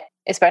that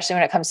especially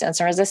when it comes to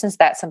insulin resistance,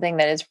 that's something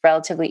that is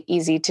relatively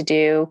easy to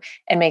do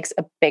and makes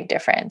a big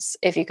difference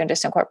if you can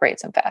just incorporate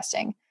some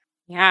fasting.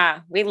 Yeah,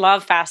 we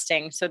love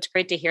fasting. So it's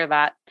great to hear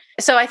that.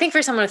 So I think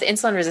for someone with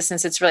insulin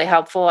resistance, it's really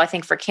helpful. I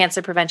think for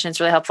cancer prevention, it's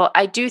really helpful.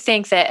 I do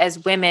think that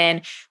as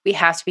women, we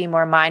have to be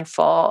more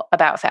mindful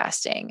about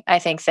fasting. I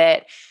think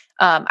that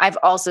I've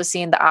also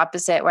seen the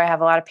opposite, where I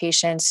have a lot of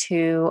patients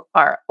who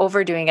are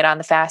overdoing it on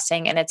the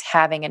fasting and it's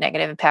having a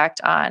negative impact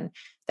on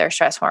their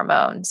stress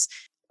hormones,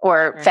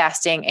 or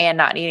fasting and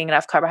not eating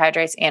enough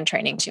carbohydrates and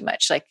training too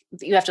much. Like,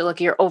 you have to look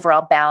at your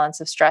overall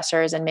balance of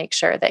stressors and make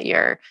sure that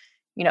you're,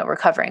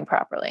 recovering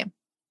properly.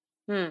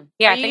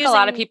 Yeah, I think a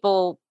lot of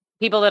people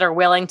that are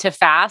willing to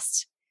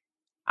fast,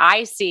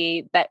 I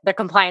see that the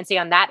compliancy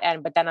on that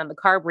end, but then on the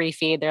carb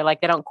refeed, they're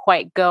like, they don't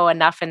quite go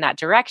enough in that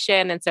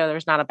direction. And so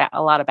there's not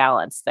a lot of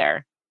balance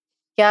there.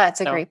 Yeah, it's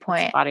a great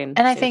point. And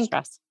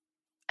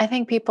I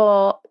think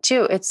people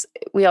too,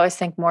 we always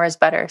think more is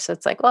better. So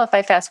it's like, well, if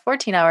I fast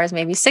 14 hours,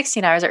 maybe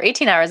 16 hours or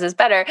 18 hours is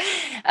better.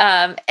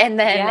 And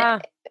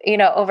then,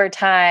 over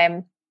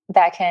time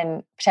that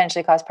can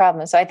potentially cause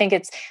problems. So I think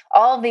it's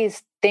all of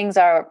these things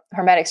are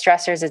hormetic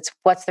stressors. It's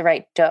what's the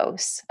right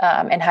dose,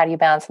 and how do you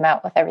balance them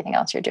out with everything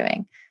else you're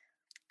doing?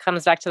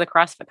 Comes back to the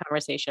CrossFit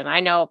conversation.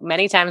 I know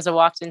many times I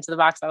walked into the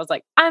box, I was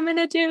like, I'm going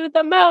to do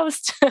the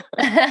most.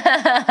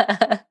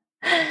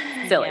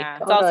 Silly. Yeah,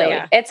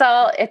 totally. It's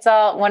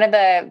all one of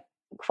the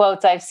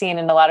quotes I've seen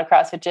in a lot of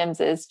CrossFit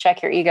gyms is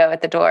check your ego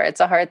at the door. It's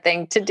a hard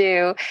thing to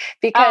do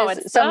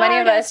because so many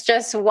of us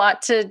just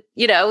want to,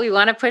 we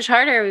want to push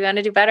harder. We want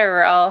to do better.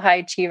 We're all high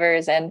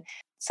achievers. And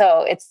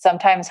so it's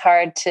sometimes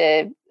hard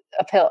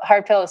pill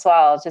to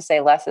swallow to say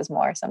less is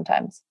more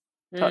sometimes.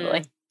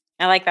 Totally.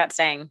 I like that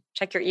saying,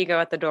 check your ego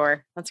at the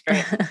door. That's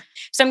great.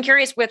 So I'm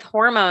curious, with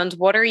hormones,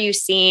 what are you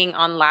seeing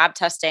on lab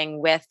testing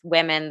with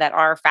women that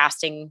are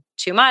fasting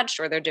too much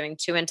or they're doing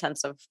too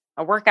intensive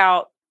a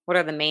workout? What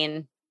are the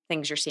main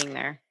things you're seeing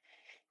there?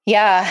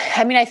 Yeah.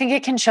 I mean, I think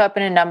it can show up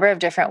in a number of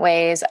different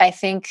ways. I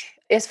think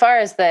as far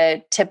as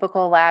the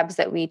typical labs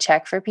that we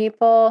check for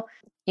people,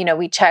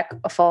 we check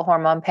a full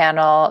hormone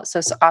panel.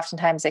 So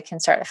oftentimes it can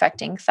start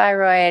affecting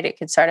thyroid. It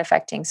could start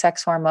affecting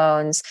sex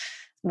hormones.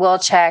 We'll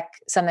check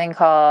something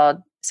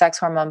called sex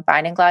hormone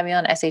binding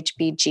globulin,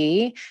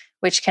 SHBG,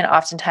 which can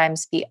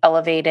oftentimes be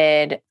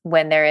elevated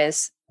when there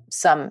is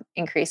some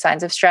increased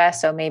signs of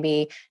stress. So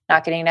maybe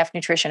not getting enough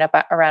nutrition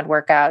around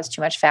workouts,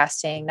 too much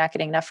fasting, not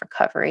getting enough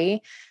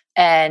recovery.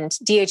 And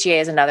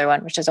DHEA is another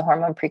one, which is a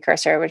hormone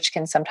precursor, which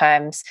can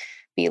sometimes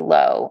be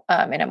low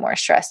in a more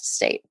stressed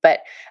state.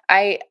 But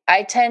I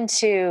tend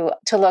to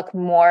look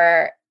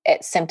more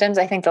at symptoms.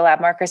 I think the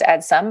lab markers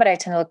add some, but I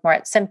tend to look more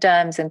at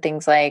symptoms and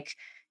things like,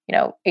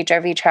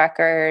 HRV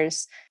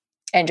trackers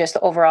and just the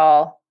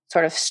overall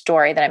sort of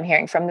story that I'm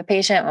hearing from the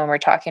patient when we're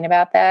talking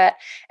about that.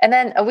 And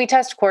then we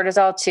test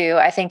cortisol too.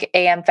 I think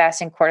AM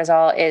fasting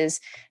cortisol is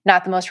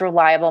not the most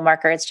reliable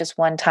marker. It's just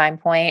one time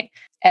point.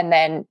 And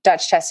then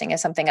Dutch testing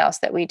is something else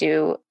that we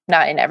do,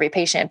 not in every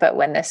patient, but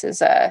when this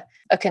is a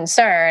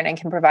concern and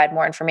can provide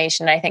more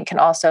information, I think can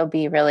also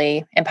be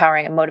really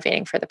empowering and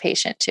motivating for the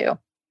patient too.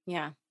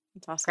 Yeah,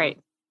 that's awesome. Great.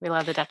 We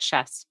love the Dutch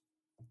test.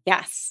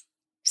 Yes.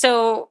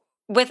 So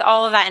with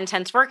all of that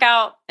intense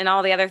workout and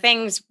all the other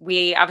things,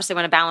 we obviously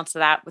want to balance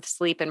that with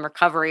sleep and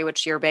recovery,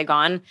 which you're big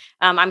on.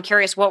 I'm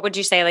curious, what would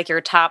you say like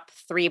your top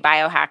 3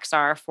 biohacks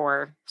are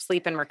for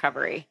sleep and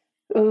recovery?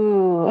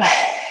 Ooh,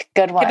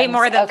 good one. Could be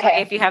more than 3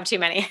 if you have too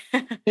many.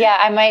 Yeah,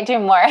 I might do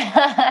more.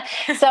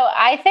 So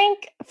I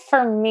think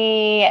for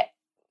me,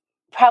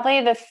 probably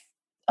I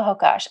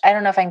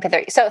don't know if I can put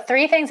 3. So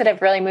 3 things that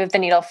have really moved the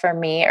needle for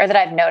me, or that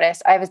I've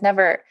noticed. I've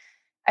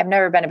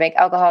never been a big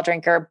alcohol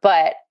drinker,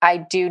 but I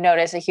do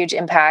notice a huge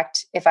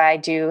impact if I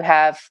do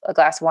have a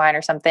glass of wine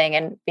or something,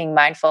 and being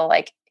mindful,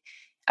 like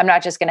I'm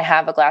not just going to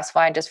have a glass of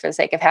wine just for the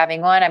sake of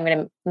having one. I'm going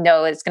to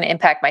know it's going to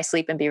impact my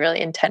sleep and be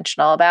really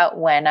intentional about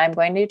when I'm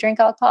going to drink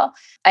alcohol.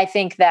 I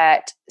think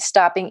that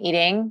stopping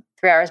eating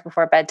 3 hours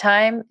before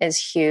bedtime is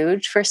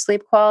huge for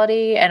sleep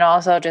quality, and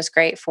also just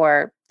great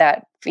for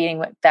that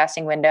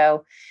fasting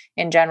window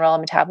in general,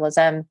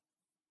 metabolism.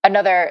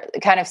 Another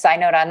kind of side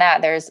note on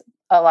that, there's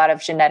a lot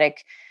of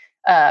genetic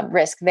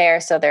risk there.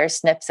 So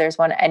there's SNPs, there's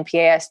one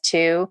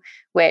NPAS2,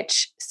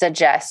 which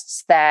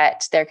suggests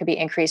that there could be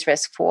increased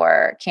risk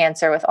for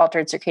cancer with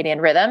altered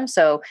circadian rhythm.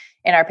 So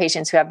in our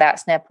patients who have that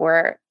SNP,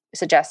 we're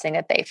suggesting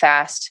that they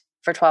fast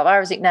for 12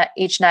 hours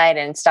each night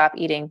and stop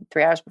eating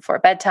 3 hours before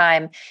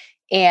bedtime.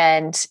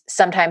 And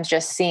sometimes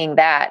just seeing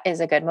that is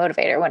a good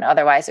motivator when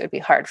otherwise it would be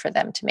hard for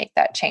them to make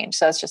that change.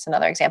 So it's just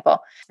another example.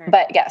 Right.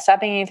 But yeah,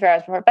 stopping eating 3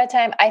 hours before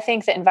bedtime. I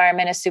think the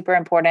environment is super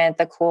important.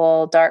 The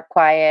cool, dark,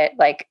 quiet,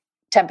 like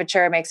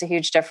temperature makes a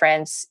huge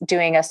difference.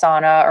 Doing a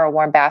sauna or a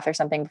warm bath or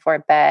something before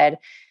bed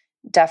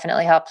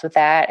definitely helps with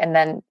that. And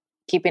then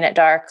keeping it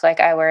dark. Like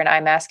I wear an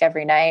eye mask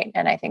every night,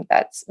 and I think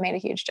that's made a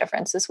huge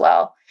difference as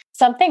well.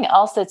 Something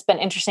else that's been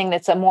interesting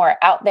that's a more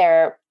out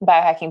there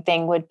biohacking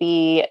thing would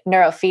be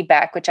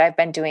neurofeedback, which I've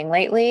been doing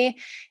lately.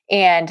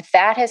 And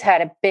that has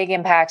had a big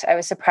impact. I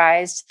was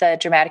surprised the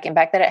dramatic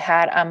impact that it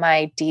had on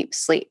my deep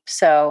sleep.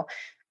 So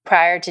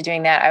prior to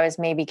doing that, I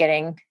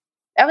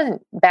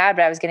wasn't bad,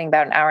 but I was getting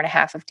about an hour and a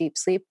half of deep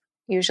sleep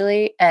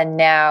usually. And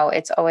now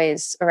it's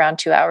always around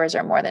 2 hours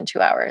or more than 2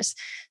 hours.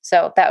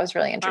 So that was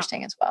really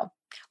interesting as well.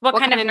 What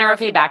kind of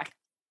neurofeedback?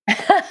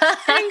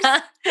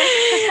 Thanks.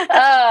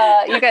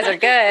 You guys are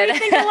good. We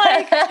think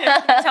alike.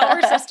 Tell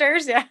we're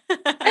sisters. Yeah.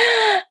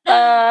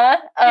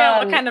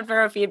 What kind of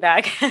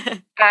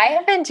neurofeedback? I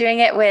have been doing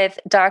it with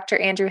Dr.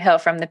 Andrew Hill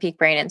from the Peak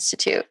Brain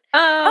Institute.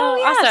 Oh,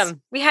 yes.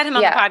 Awesome. We had him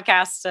on the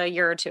podcast a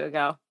year or two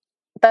ago.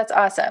 That's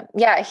awesome.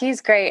 Yeah,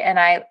 he's great. And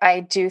I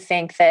do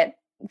think that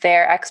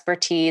their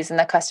expertise and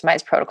the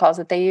customized protocols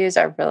that they use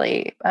are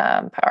really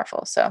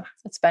powerful. So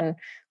it's been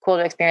cool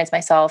to experience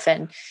myself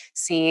and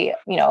see,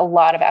 a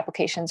lot of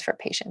applications for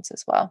patients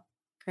as well.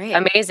 Great.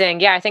 Amazing.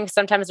 Yeah. I think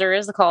sometimes there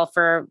is a call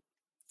for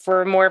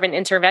more of an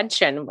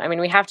intervention. I mean,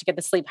 we have to get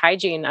the sleep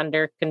hygiene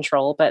under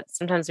control, but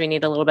sometimes we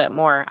need a little bit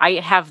more. I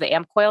have the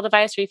AMP coil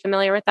device. Are you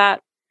familiar with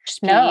that?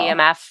 Just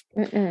PEMF.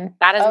 No.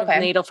 That has moved the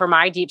needle for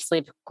my deep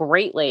sleep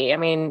greatly. I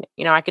mean,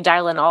 I could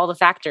dial in all the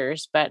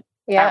factors, but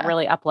that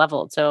really up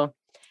leveled. So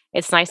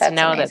it's nice to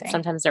know that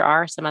sometimes there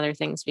are some other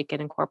things we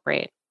can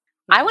incorporate.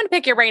 I want to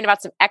pick your brain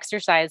about some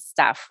exercise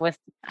stuff with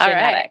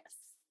genetics.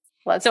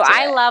 Right.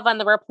 I love on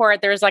the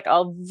report, there's like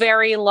a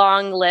very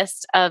long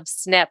list of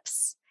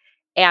SNPs.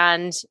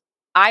 And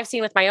I've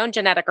seen with my own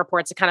genetic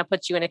reports, it kind of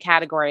puts you in a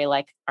category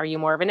like, are you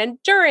more of an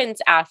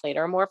endurance athlete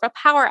or more of a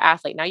power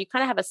athlete? Now you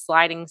kind of have a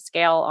sliding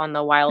scale on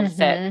the Wild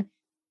Fit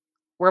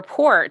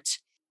report.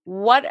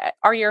 What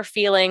are your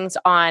feelings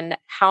on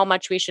how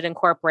much we should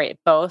incorporate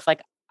both?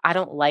 Like, I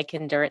don't like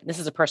endurance. This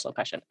is a personal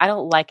question. I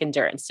don't like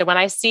endurance. So when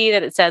I see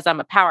that it says I'm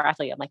a power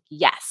athlete, I'm like,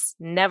 yes,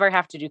 never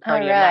have to do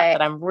cardio, not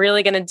that I'm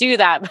really going to do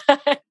that.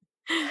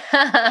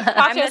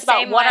 Talk to us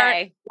about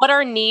what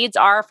our needs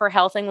are for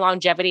health and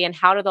longevity, and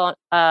how do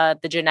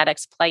the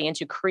genetics play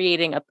into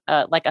creating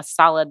a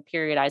solid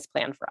periodized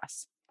plan for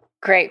us?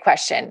 Great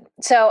question.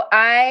 So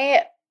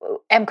I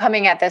am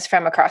coming at this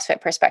from a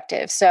CrossFit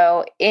perspective.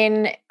 So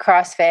in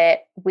CrossFit,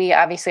 we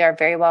obviously are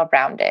very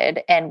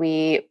well-rounded, and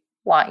we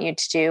want you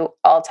to do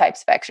all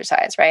types of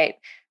exercise, right?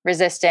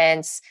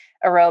 Resistance,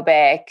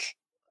 aerobic,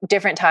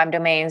 different time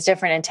domains,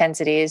 different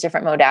intensities,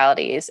 different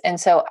modalities. And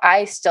so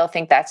I still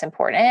think that's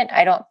important.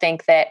 I don't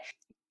think that,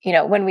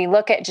 when we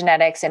look at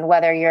genetics and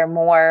whether you're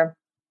more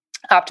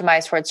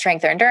optimized towards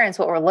strength or endurance,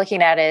 what we're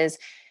looking at is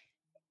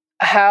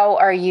how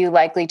are you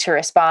likely to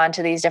respond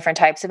to these different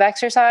types of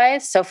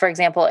exercise? So for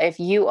example, if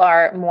you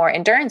are more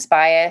endurance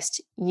biased,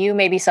 you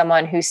may be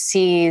someone who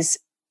sees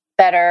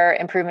better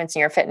improvements in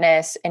your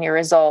fitness and your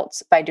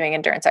results by doing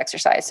endurance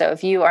exercise. So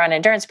if you are on an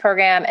endurance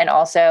program, and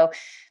also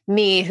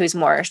me, who's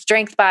more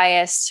strength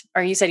biased,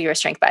 or you said you were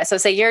strength biased. So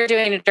say you're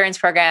doing an endurance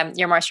program,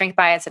 you're more strength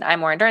biased and I'm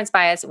more endurance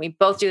biased, and we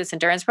both do this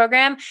endurance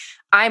program,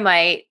 I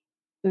might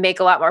make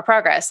a lot more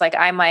progress. Like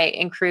I might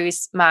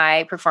increase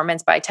my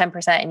performance by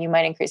 10% and you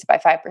might increase it by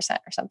 5%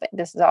 or something.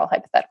 This is all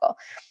hypothetical.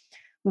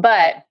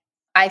 But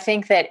I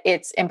think that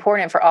it's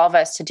important for all of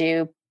us to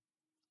do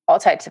all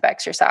types of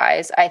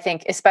exercise. I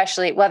think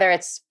especially whether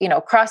it's,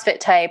 CrossFit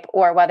type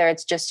or whether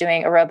it's just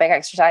doing aerobic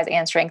exercise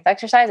and strength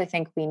exercise, I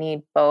think we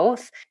need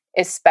both,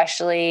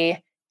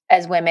 especially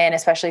as women,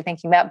 especially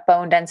thinking about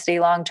bone density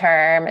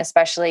long-term,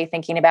 especially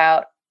thinking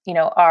about,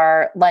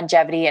 our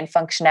longevity and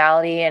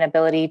functionality and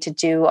ability to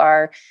do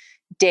our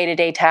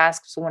day-to-day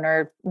tasks when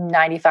we're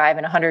 95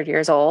 and 100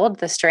 years old.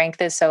 The strength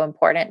is so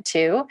important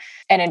too.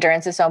 And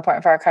endurance is so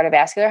important for our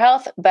cardiovascular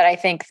health. But I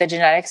think the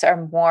genetics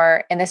are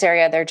more in this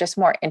area, they're just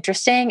more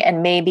interesting.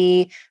 And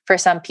maybe for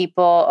some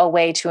people, a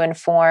way to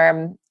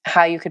inform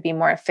how you could be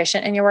more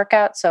efficient in your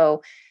workout.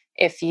 So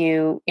if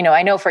you,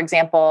 I know, for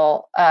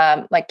example,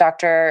 like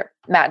Dr.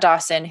 Matt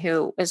Dawson,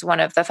 who is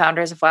one of the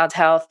founders of Wild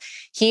Health,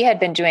 he had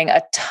been doing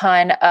a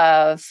ton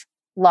of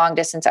long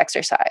distance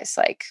exercise,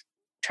 like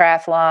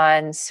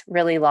triathlons,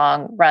 really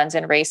long runs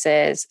and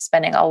races,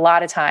 spending a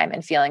lot of time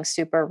and feeling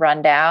super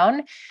run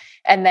down.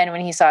 And then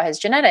when he saw his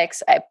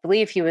genetics, I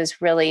believe he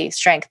was really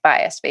strength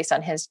biased based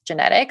on his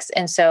genetics.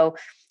 And so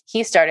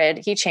he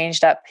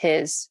changed up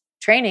his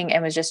training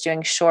and was just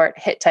doing short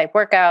HIIT type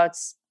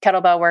workouts,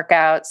 kettlebell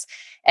workouts,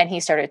 and he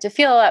started to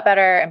feel a lot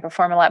better and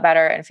perform a lot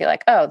better and feel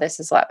like, oh, this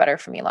is a lot better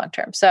for me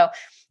long-term. So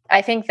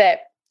I think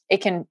that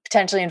it can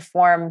potentially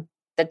inform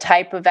the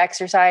type of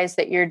exercise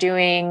that you're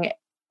doing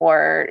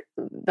or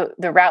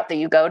the route that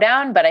you go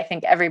down. But I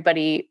think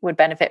everybody would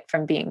benefit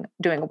from doing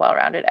a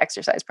well-rounded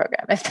exercise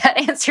program, if that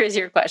answers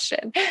your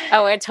question.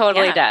 Oh, it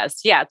totally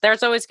does. Yeah.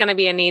 There's always going to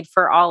be a need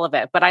for all of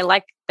it, but I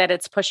like that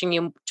it's pushing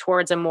you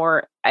towards a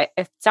more,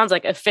 it sounds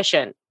like,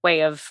 efficient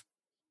way of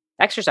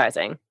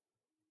exercising.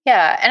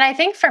 Yeah. And I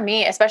think for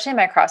me, especially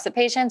my CrossFit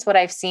patients, what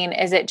I've seen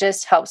is it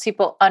just helps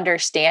people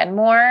understand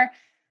more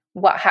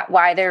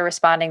why they're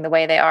responding the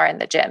way they are in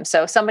the gym.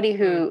 So somebody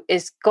who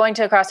is going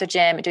to a CrossFit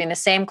gym, doing the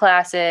same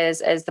classes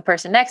as the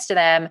person next to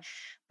them,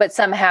 but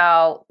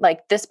somehow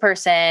like this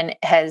person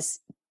has,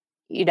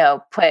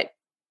 put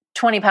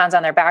 20 pounds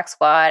on their back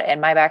squat and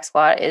my back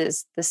squat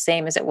is the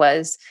same as it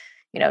was,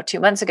 2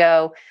 months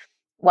ago.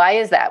 Why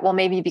is that? Well,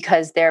 maybe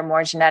because they're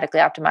more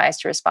genetically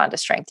optimized to respond to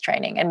strength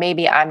training. And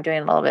maybe I'm doing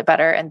a little bit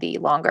better in the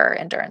longer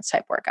endurance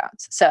type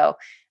workouts. So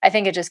I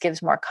think it just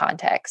gives more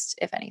context,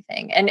 if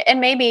anything.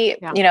 And maybe,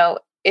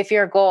 if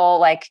your goal,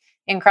 like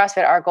in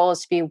CrossFit, our goal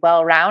is to be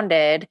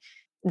well-rounded,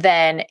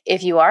 then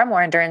if you are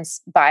more endurance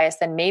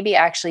biased, then maybe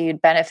actually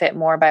you'd benefit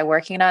more by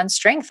working on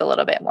strength a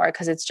little bit more,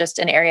 because it's just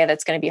an area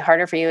that's going to be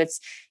harder for you. It's,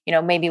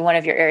 maybe one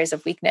of your areas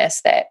of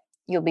weakness that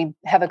you'll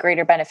have a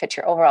greater benefit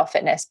to your overall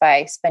fitness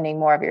by spending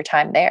more of your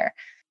time there.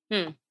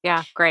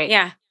 Yeah. Great.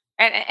 Yeah.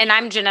 And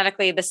I'm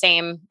genetically the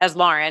same as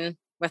Lauren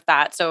with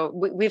that. So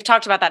we've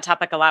talked about that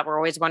topic a lot. We're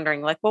always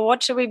wondering like, well,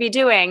 what should we be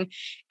doing?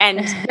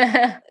 And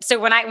so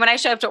when I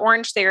show up to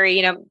Orange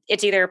Theory,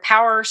 it's either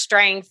power,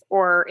 strength,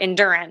 or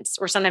endurance,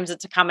 or sometimes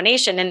it's a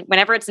combination. And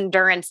whenever it's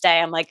endurance day,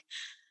 I'm like,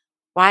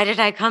 why did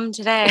I come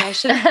today? I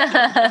should,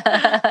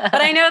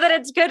 but I know that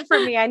it's good for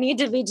me. I need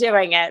to be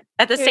doing it.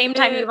 At the same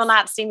time, you will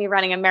not see me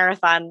running a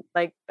marathon.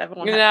 Like, I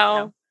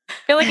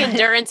feel like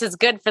endurance is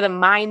good for the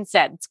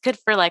mindset. It's good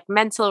for like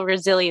mental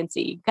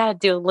resiliency. You got to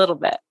do a little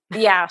bit.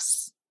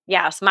 Yes.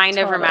 Mind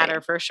over matter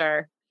for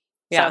sure.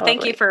 Yeah. So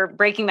thank you for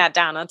breaking that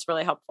down. That's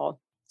really helpful.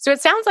 So it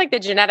sounds like the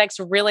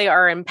genetics really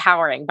are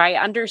empowering by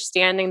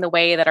understanding the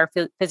way that our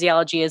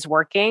physiology is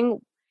working.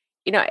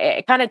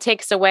 It kind of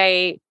takes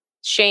away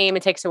shame.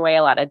 It takes away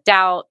a lot of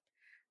doubt.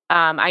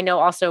 I know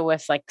also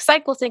with like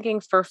cycle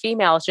syncing for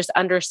females, just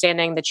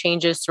understanding the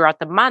changes throughout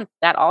the month,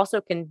 that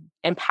also can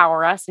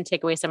empower us and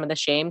take away some of the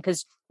shame,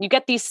 because you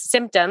get these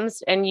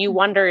symptoms and you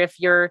wonder if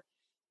you're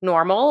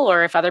normal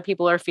or if other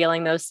people are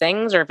feeling those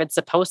things or if it's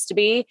supposed to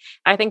be.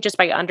 I think just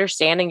by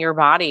understanding your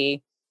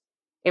body,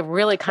 it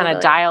really kind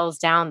of dials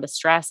down the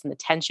stress and the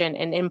tension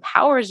and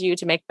empowers you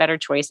to make better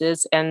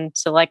choices and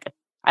to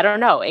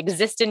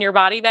exist in your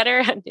body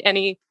better.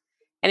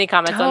 Any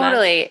comments on that?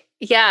 Totally.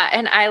 Yeah.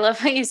 And I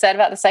love what you said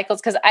about the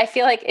cycles, because I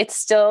feel like it's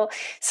still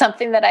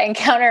something that I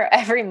encounter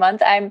every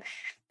month. I'm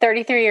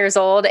 33 years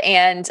old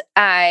and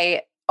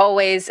I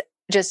always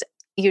just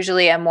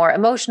usually am more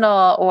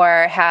emotional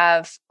or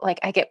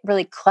I get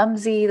really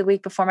clumsy the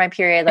week before my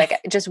period, like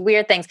just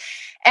weird things.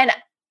 And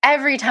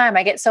every time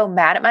I get so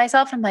mad at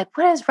myself, I'm like,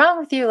 what is wrong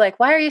with you? Like,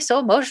 why are you so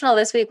emotional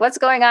this week? What's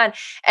going on?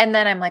 And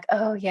then I'm like,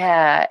 oh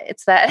yeah,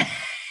 it's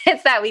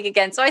that week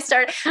again. So I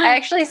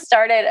actually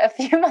started a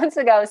few months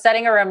ago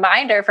setting a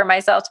reminder for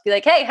myself to be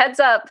like, hey, heads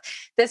up,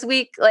 this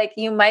week, like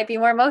you might be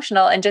more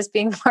emotional, and just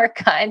being more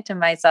kind to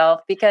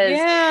myself, because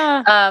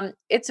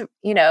it's,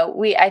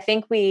 I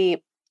think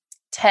we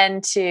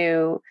tend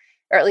to,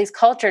 or at least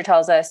culture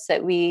tells us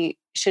that we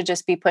should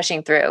just be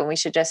pushing through and we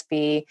should just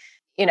be,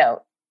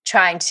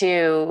 trying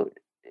to,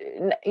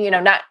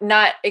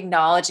 not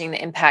acknowledging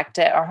the impact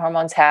that our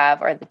hormones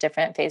have or the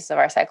different phases of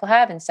our cycle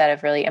have, instead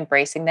of really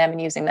embracing them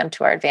and using them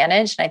to our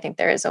advantage. And I think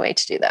there is a way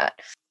to do that.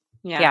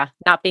 Yeah.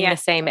 Not being the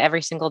same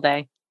every single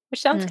day,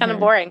 which sounds kind of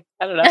boring.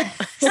 I don't know.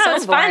 So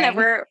it's fun that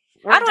we're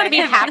I don't want to be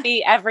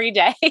happy every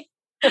day.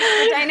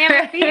 We're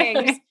dynamic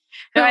beings.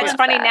 No, it's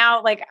funny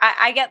now. Like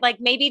I get like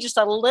maybe just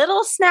a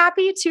little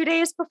snappy 2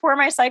 days before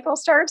my cycle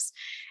starts.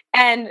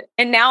 And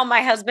now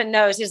my husband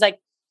knows. He's like,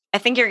 I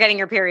think you're getting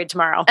your period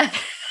tomorrow.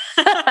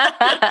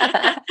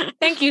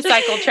 Thank you,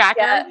 cycle tracker.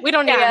 Yeah. We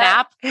don't need a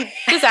nap.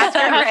 Just ask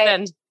your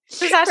husband.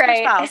 Just ask your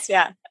spouse.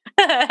 Yeah.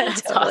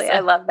 Totally. Awesome. I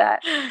love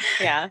that.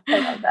 Yeah. I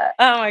love that.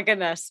 Oh my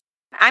goodness.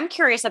 I'm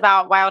curious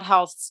about Wild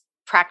Health's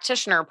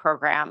practitioner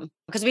program,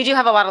 because we do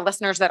have a lot of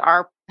listeners that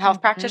are health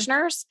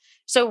practitioners.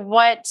 So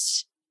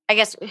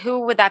who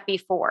would that be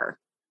for?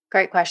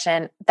 Great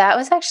question. That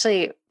was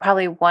actually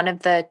probably one of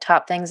the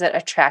top things that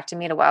attracted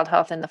me to Wild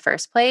Health in the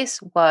first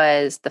place,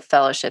 was the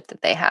fellowship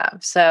that they have.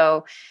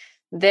 So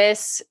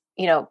this,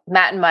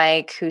 Matt and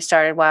Mike, who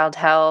started Wild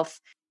Health,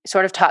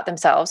 sort of taught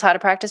themselves how to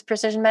practice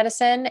precision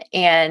medicine.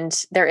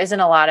 And there isn't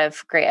a lot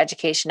of great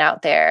education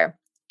out there.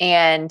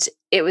 And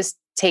it was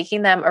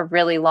taking them a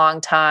really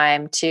long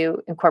time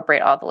to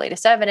incorporate all the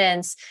latest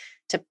evidence,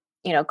 to,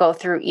 go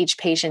through each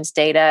patient's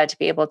data to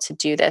be able to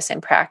do this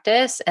in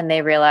practice. And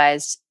they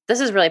realized, this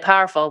is really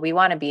powerful. We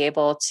want to be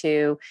able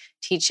to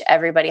teach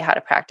everybody how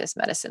to practice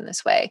medicine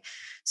this way.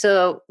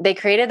 So they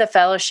created the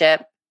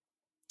fellowship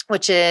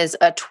which is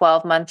a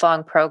 12-month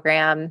long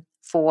program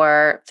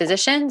for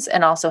physicians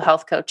and also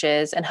health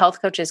coaches. And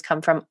health coaches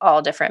come from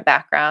all different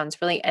backgrounds,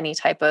 really any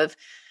type of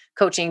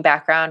coaching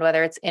background,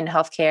 whether it's in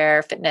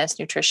healthcare, fitness,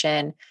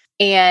 nutrition.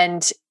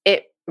 And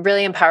it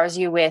really empowers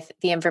you with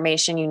the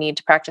information you need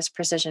to practice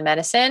precision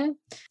medicine.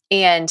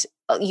 And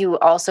you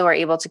also are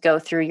able to go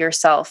through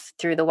yourself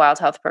through the Wild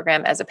Health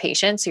program as a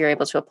patient. So you're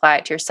able to apply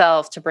it to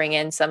yourself, to bring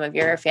in some of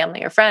your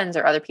family or friends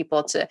or other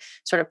people to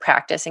sort of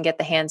practice and get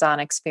the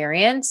hands-on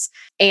experience.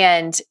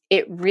 And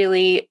it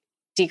really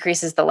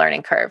decreases the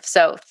learning curve.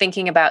 So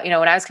thinking about, when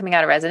I was coming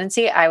out of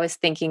residency, I was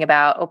thinking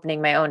about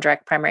opening my own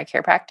direct primary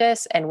care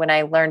practice. And when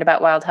I learned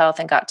about Wild Health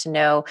and got to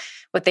know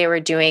what they were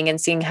doing and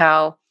seeing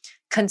how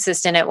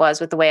consistent it was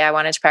with the way I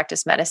wanted to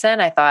practice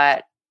medicine, I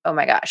thought, oh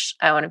my gosh,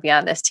 I want to be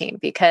on this team,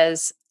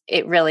 because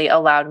it really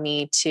allowed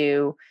me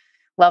to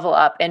level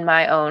up in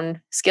my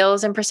own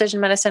skills in precision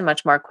medicine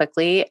much more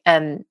quickly.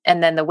 And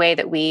then the way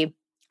that we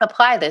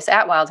apply this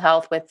at Wild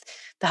Health with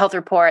the health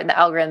report and the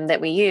algorithm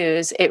that we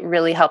use, it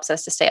really helps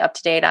us to stay up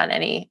to date on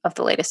any of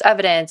the latest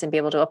evidence and be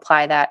able to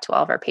apply that to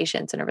all of our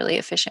patients in a really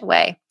efficient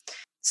way.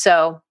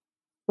 So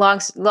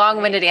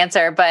long-winded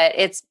answer, but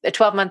it's a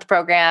 12-month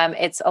program.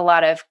 It's a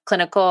lot of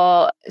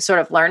clinical sort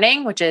of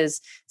learning, which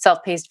is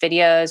self-paced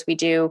videos. We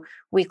do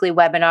weekly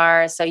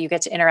webinars, so you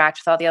get to interact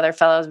with all the other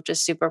fellows, which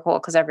is super cool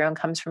because everyone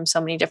comes from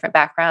so many different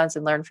backgrounds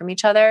and learn from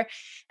each other.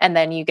 And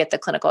then you get the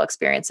clinical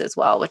experience as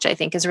well, which I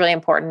think is really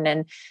important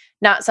and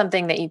not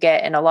something that you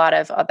get in a lot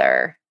of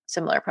other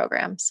similar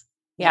programs.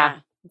 Yeah,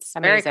 it's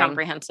very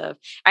comprehensive.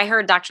 I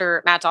heard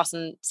Dr. Matt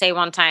Dawson say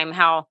one time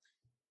how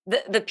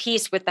the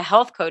piece with the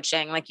health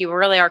coaching, like you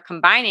really are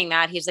combining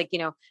that. He's like,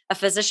 a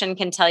physician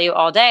can tell you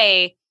all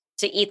day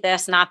to eat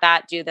this, not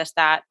that, do this,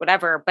 that,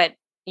 whatever, but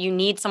you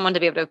need someone to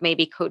be able to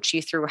maybe coach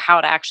you through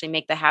how to actually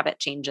make the habit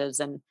changes.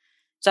 And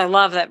so I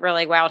love that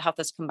really Wild Health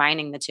is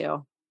combining the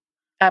two.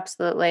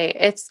 Absolutely.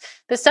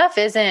 The stuff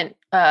isn't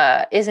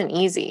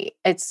easy.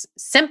 It's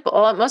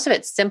simple. Most of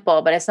it's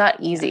simple, but it's not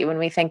easy when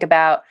we think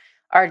about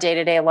our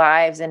day-to-day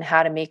lives and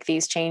how to make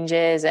these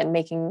changes and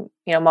making,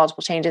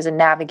 multiple changes and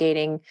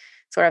navigating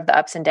sort of the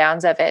ups and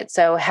downs of it.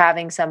 So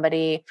having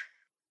somebody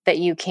that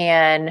you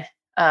can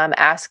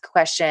ask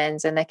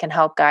questions and that can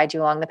help guide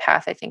you along the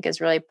path, I think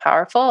is really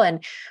powerful.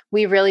 And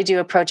we really do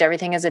approach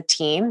everything as a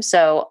team.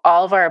 So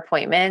all of our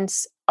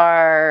appointments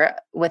are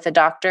with a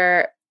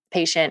doctor,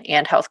 patient,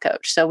 and health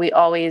coach. So we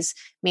always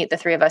meet the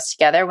three of us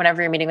together.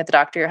 Whenever you're meeting with the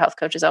doctor, your health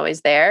coach is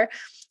always there,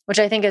 which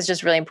I think is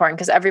just really important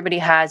because everybody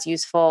has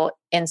useful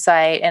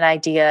insight and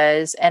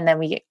ideas. And then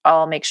we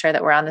all make sure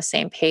that we're on the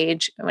same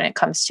page when it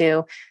comes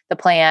to the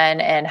plan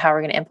and how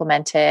we're going to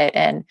implement it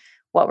and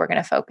what we're going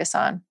to focus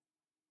on.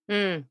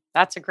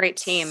 That's a great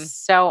team.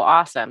 So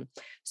awesome.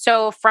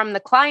 So from the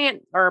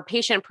client or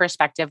patient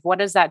perspective, what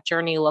does that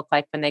journey look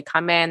like when they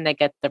come in, they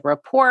get the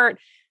report?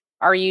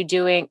 Are you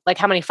doing, like,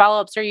 how many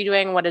follow-ups are you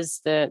doing? What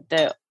is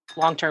the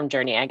long-term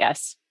journey, I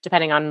guess,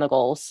 depending on the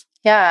goals?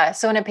 Yeah.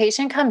 So when a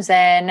patient comes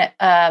in,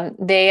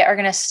 they are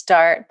going to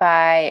start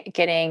by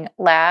getting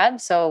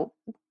labs. So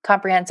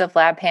comprehensive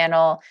lab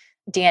panel,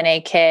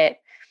 DNA kit,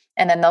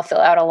 and then they'll fill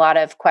out a lot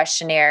of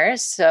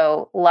questionnaires.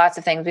 So lots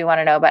of things we want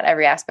to know about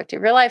every aspect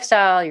of your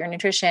lifestyle, your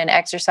nutrition,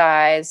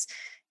 exercise,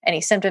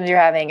 any symptoms you're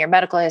having, your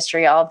medical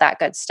history, all of that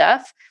good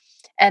stuff.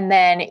 And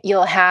then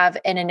you'll have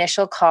an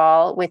initial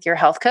call with your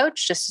health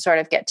coach just to sort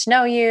of get to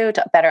know you,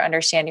 to better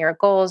understand your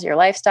goals, your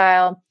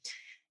lifestyle.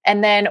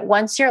 And then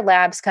once your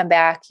labs come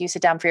back, you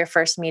sit down for your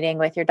first meeting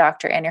with your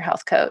doctor and your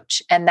health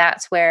coach. And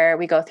that's where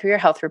we go through your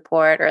health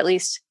report, or at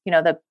least,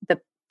 the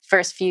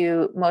first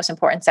few most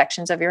important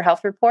sections of your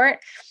health report.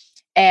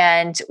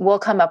 And we'll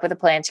come up with a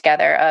plan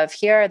together of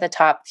here are the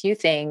top few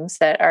things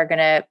that are going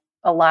to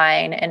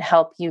align and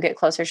help you get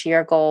closer to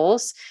your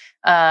goals.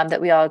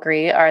 That we all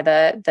agree are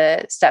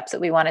the steps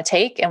that we want to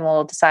take. And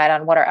we'll decide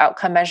on what our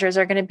outcome measures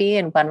are going to be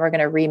and when we're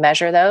going to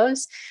remeasure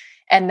those.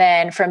 And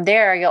then from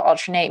there, you'll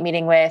alternate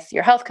meeting with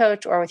your health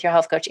coach or with your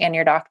health coach and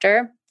your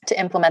doctor to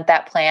implement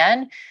that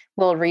plan.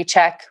 We'll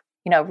recheck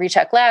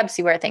labs,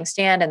 see where things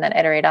stand, and then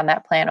iterate on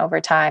that plan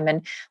over time.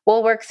 And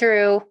we'll work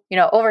through,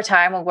 over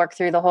time, we'll work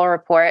through the whole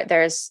report.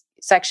 There's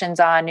sections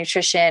on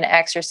nutrition,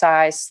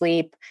 exercise,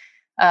 sleep,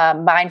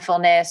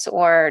 mindfulness,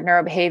 or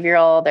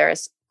neurobehavioral.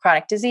 There's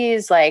chronic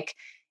disease like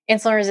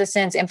insulin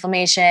resistance,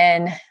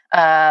 inflammation,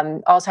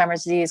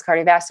 Alzheimer's disease,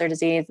 cardiovascular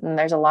disease, and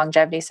there's a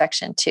longevity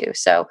section too.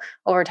 So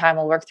over time,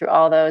 we'll work through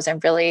all those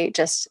and really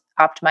just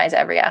optimize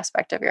every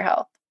aspect of your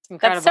health.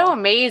 Incredible. That's so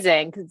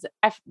amazing because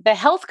the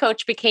health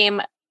coach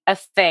became a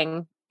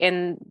thing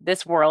in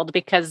this world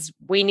because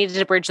we needed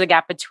to bridge the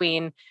gap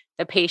between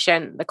the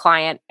patient, the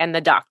client, and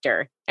the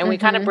doctor. And we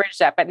kind of bridged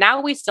that. But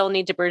now we still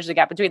need to bridge the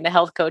gap between the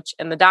health coach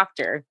and the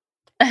doctor.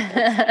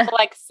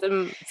 Like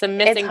some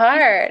missing it's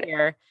hard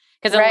here.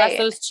 Because unless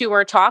those two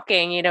are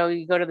talking,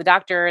 you go to the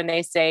doctor and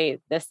they say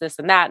this,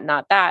 and that,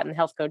 not that. And the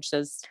health coach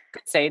could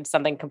say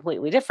something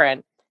completely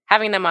different.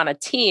 Having them on a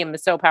team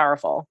is so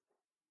powerful.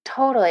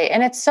 Totally.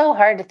 And it's so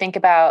hard to think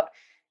about,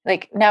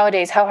 like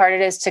nowadays, how hard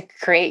it is to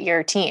create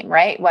your team,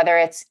 right? Whether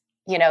it's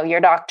your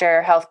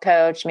doctor, health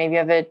coach, maybe you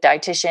have a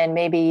dietitian,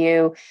 maybe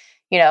you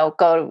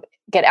go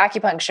get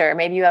acupuncture,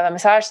 maybe you have a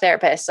massage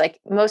therapist. Like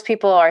most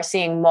people are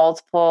seeing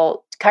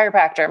multiple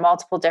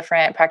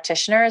different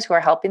practitioners who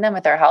are helping them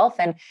with their health.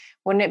 And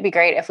wouldn't it be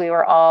great if we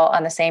were all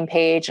on the same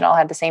page and all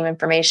had the same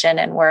information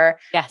and we're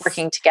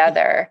working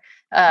together?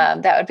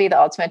 That would be the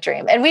ultimate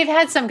dream. And we've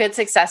had some good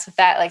success with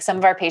that. Like some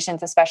of our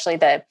patients, especially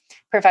the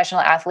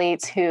professional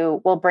athletes,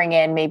 who will bring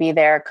in maybe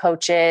their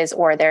coaches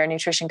or their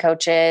nutrition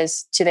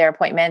coaches to their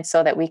appointments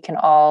so that we can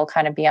all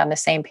kind of be on the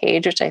same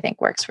page, which I think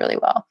works really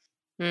well.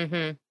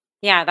 Mm-hmm.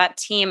 Yeah, that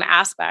team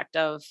aspect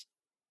of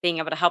being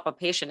able to help a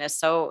patient is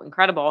so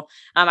incredible.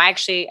 I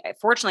actually,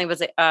 fortunately,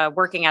 was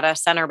working at a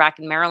center back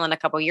in Maryland a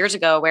couple of years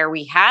ago where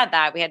we had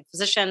that. We had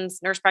physicians,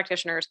 nurse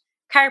practitioners,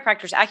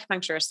 chiropractors,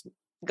 acupuncturists,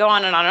 go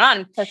on and on and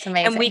on. That's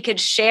amazing. And we could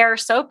share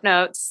soap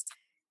notes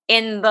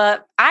in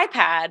the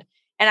iPad.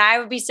 And I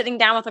would be sitting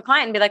down with a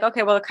client and be like,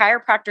 okay, well, the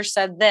chiropractor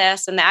said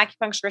this and the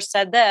acupuncturist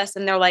said this.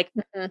 And they're like,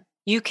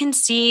 you can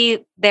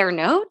see their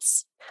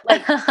notes?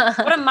 Like,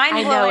 what a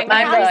mind-blowing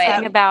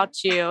thing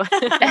about you.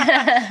 You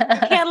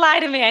can't lie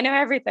to me. I know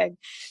everything.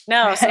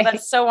 No, right. So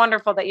that's so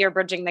wonderful that you're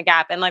bridging the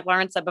gap. And like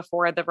Lauren said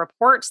before, the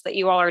reports that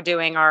you all are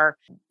doing are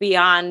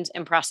beyond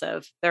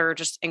impressive. They're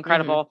just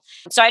incredible.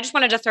 Mm-hmm. So I just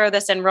wanted to throw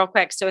this in real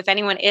quick. So if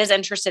anyone is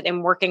interested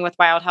in working with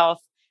Wild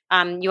Health,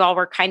 you all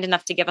were kind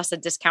enough to give us a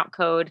discount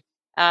code,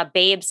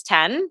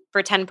 BABES10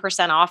 for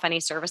 10% off any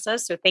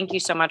services. So thank you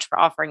so much for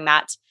offering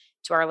that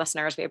to our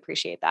listeners. We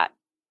appreciate that.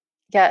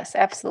 Yes,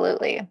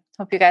 absolutely.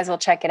 Hope you guys will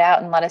check it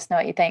out and let us know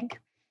what you think.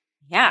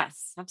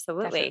 Yes,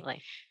 absolutely.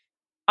 Definitely.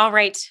 All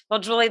right. Well,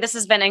 Julie, this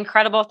has been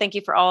incredible. Thank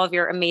you for all of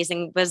your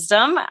amazing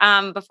wisdom.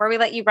 Before we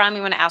let you run,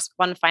 we want to ask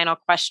one final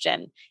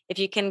question. If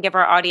you can give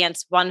our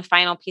audience one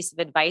final piece of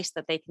advice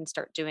that they can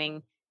start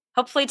doing,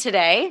 hopefully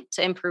today,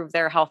 to improve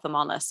their health and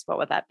wellness, what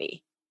would that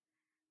be?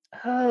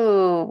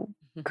 Oh,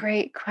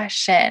 great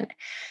question.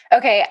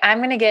 Okay, I'm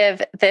going to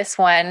give this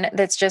one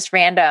that's just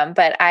random,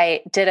 but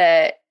I did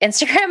a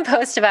Instagram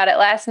post about it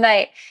last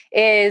night,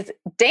 is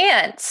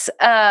dance.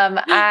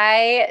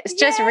 I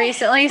just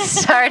recently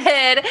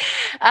started.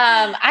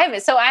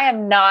 I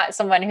am not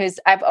someone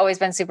I've always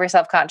been super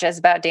self-conscious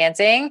about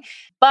dancing,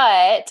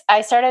 but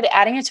I started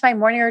adding it to my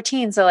morning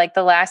routine. So like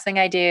the last thing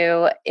I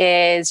do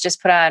is just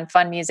put on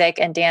fun music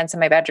and dance in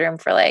my bedroom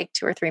for like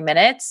 2 or 3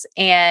 minutes.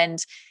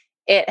 And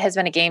it has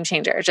been a game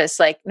changer. Just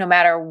like, no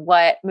matter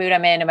what mood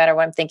I'm in, no matter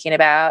what I'm thinking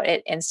about,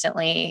 it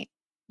instantly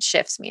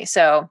shifts me.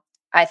 So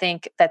I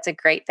think that's a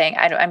great thing.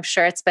 I'm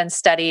sure it's been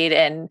studied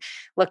and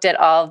looked at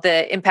all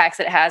the impacts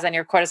that it has on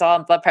your cortisol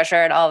and blood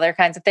pressure and all other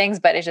kinds of things,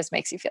 but it just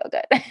makes you feel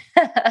good.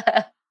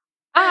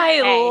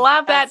 I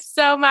love that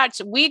so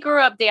much. We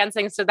grew up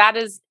dancing, so that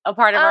is a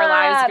part of our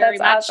lives very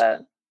much.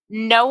 Awesome.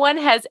 No one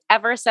has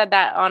ever said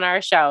that on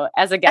our show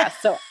as a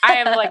guest. So I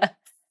am like,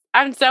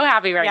 I'm so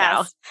happy right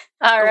now.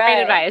 All right.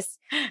 Great advice.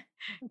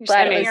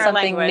 Glad it was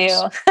something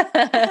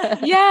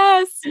new.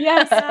 Yes.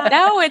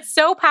 No, it's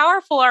so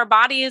powerful. Our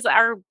body is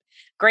our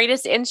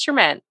greatest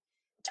instrument.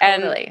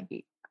 Totally.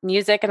 And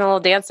music and a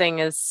little dancing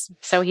is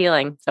so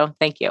healing. So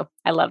thank you.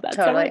 I love that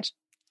so much.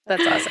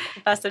 That's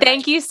awesome.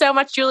 Thank you so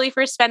much, Julie,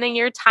 for spending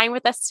your time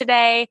with us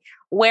today.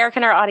 Where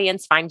can our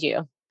audience find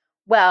you?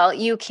 Well,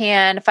 you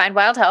can find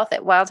Wild Health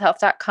at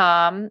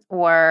wildhealth.com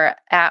or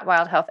at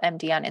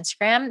wildhealthmd on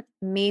Instagram.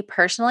 Me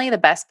personally, the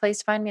best place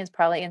to find me is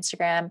probably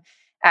Instagram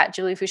at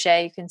Julie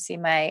Fouché. You can see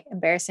my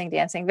embarrassing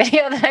dancing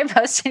video that I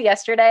posted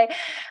yesterday.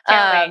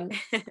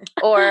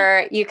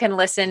 Or you can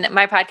listen.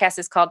 My podcast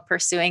is called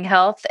Pursuing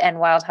Health, and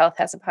Wild Health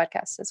has a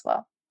podcast as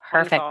well.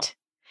 Perfect. Wonderful.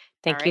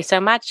 Thank you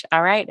so much.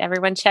 All right,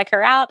 everyone, check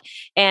her out.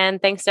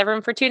 And thanks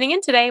everyone for tuning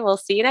in today. We'll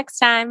see you next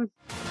time.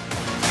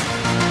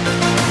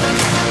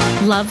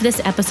 Love this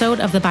episode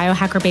of the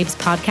Biohacker Babes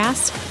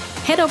podcast?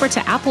 Head over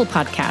to Apple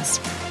Podcasts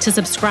to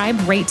subscribe,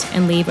 rate,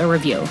 and leave a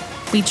review.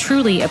 We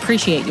truly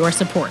appreciate your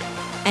support.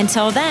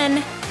 Until then,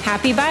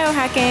 happy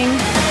biohacking.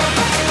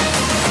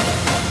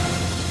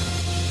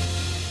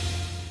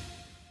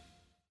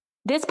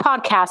 This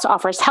podcast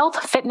offers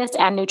health, fitness,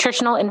 and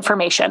nutritional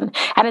information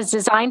and is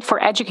designed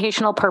for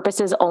educational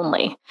purposes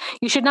only.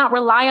 You should not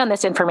rely on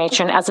this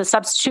information as a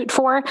substitute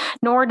for,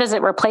 nor does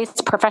it replace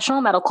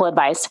professional medical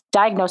advice,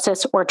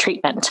 diagnosis, or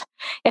treatment.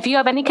 If you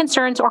have any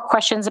concerns or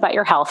questions about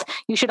your health,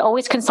 you should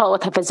always consult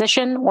with a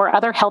physician or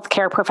other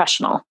healthcare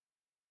professional.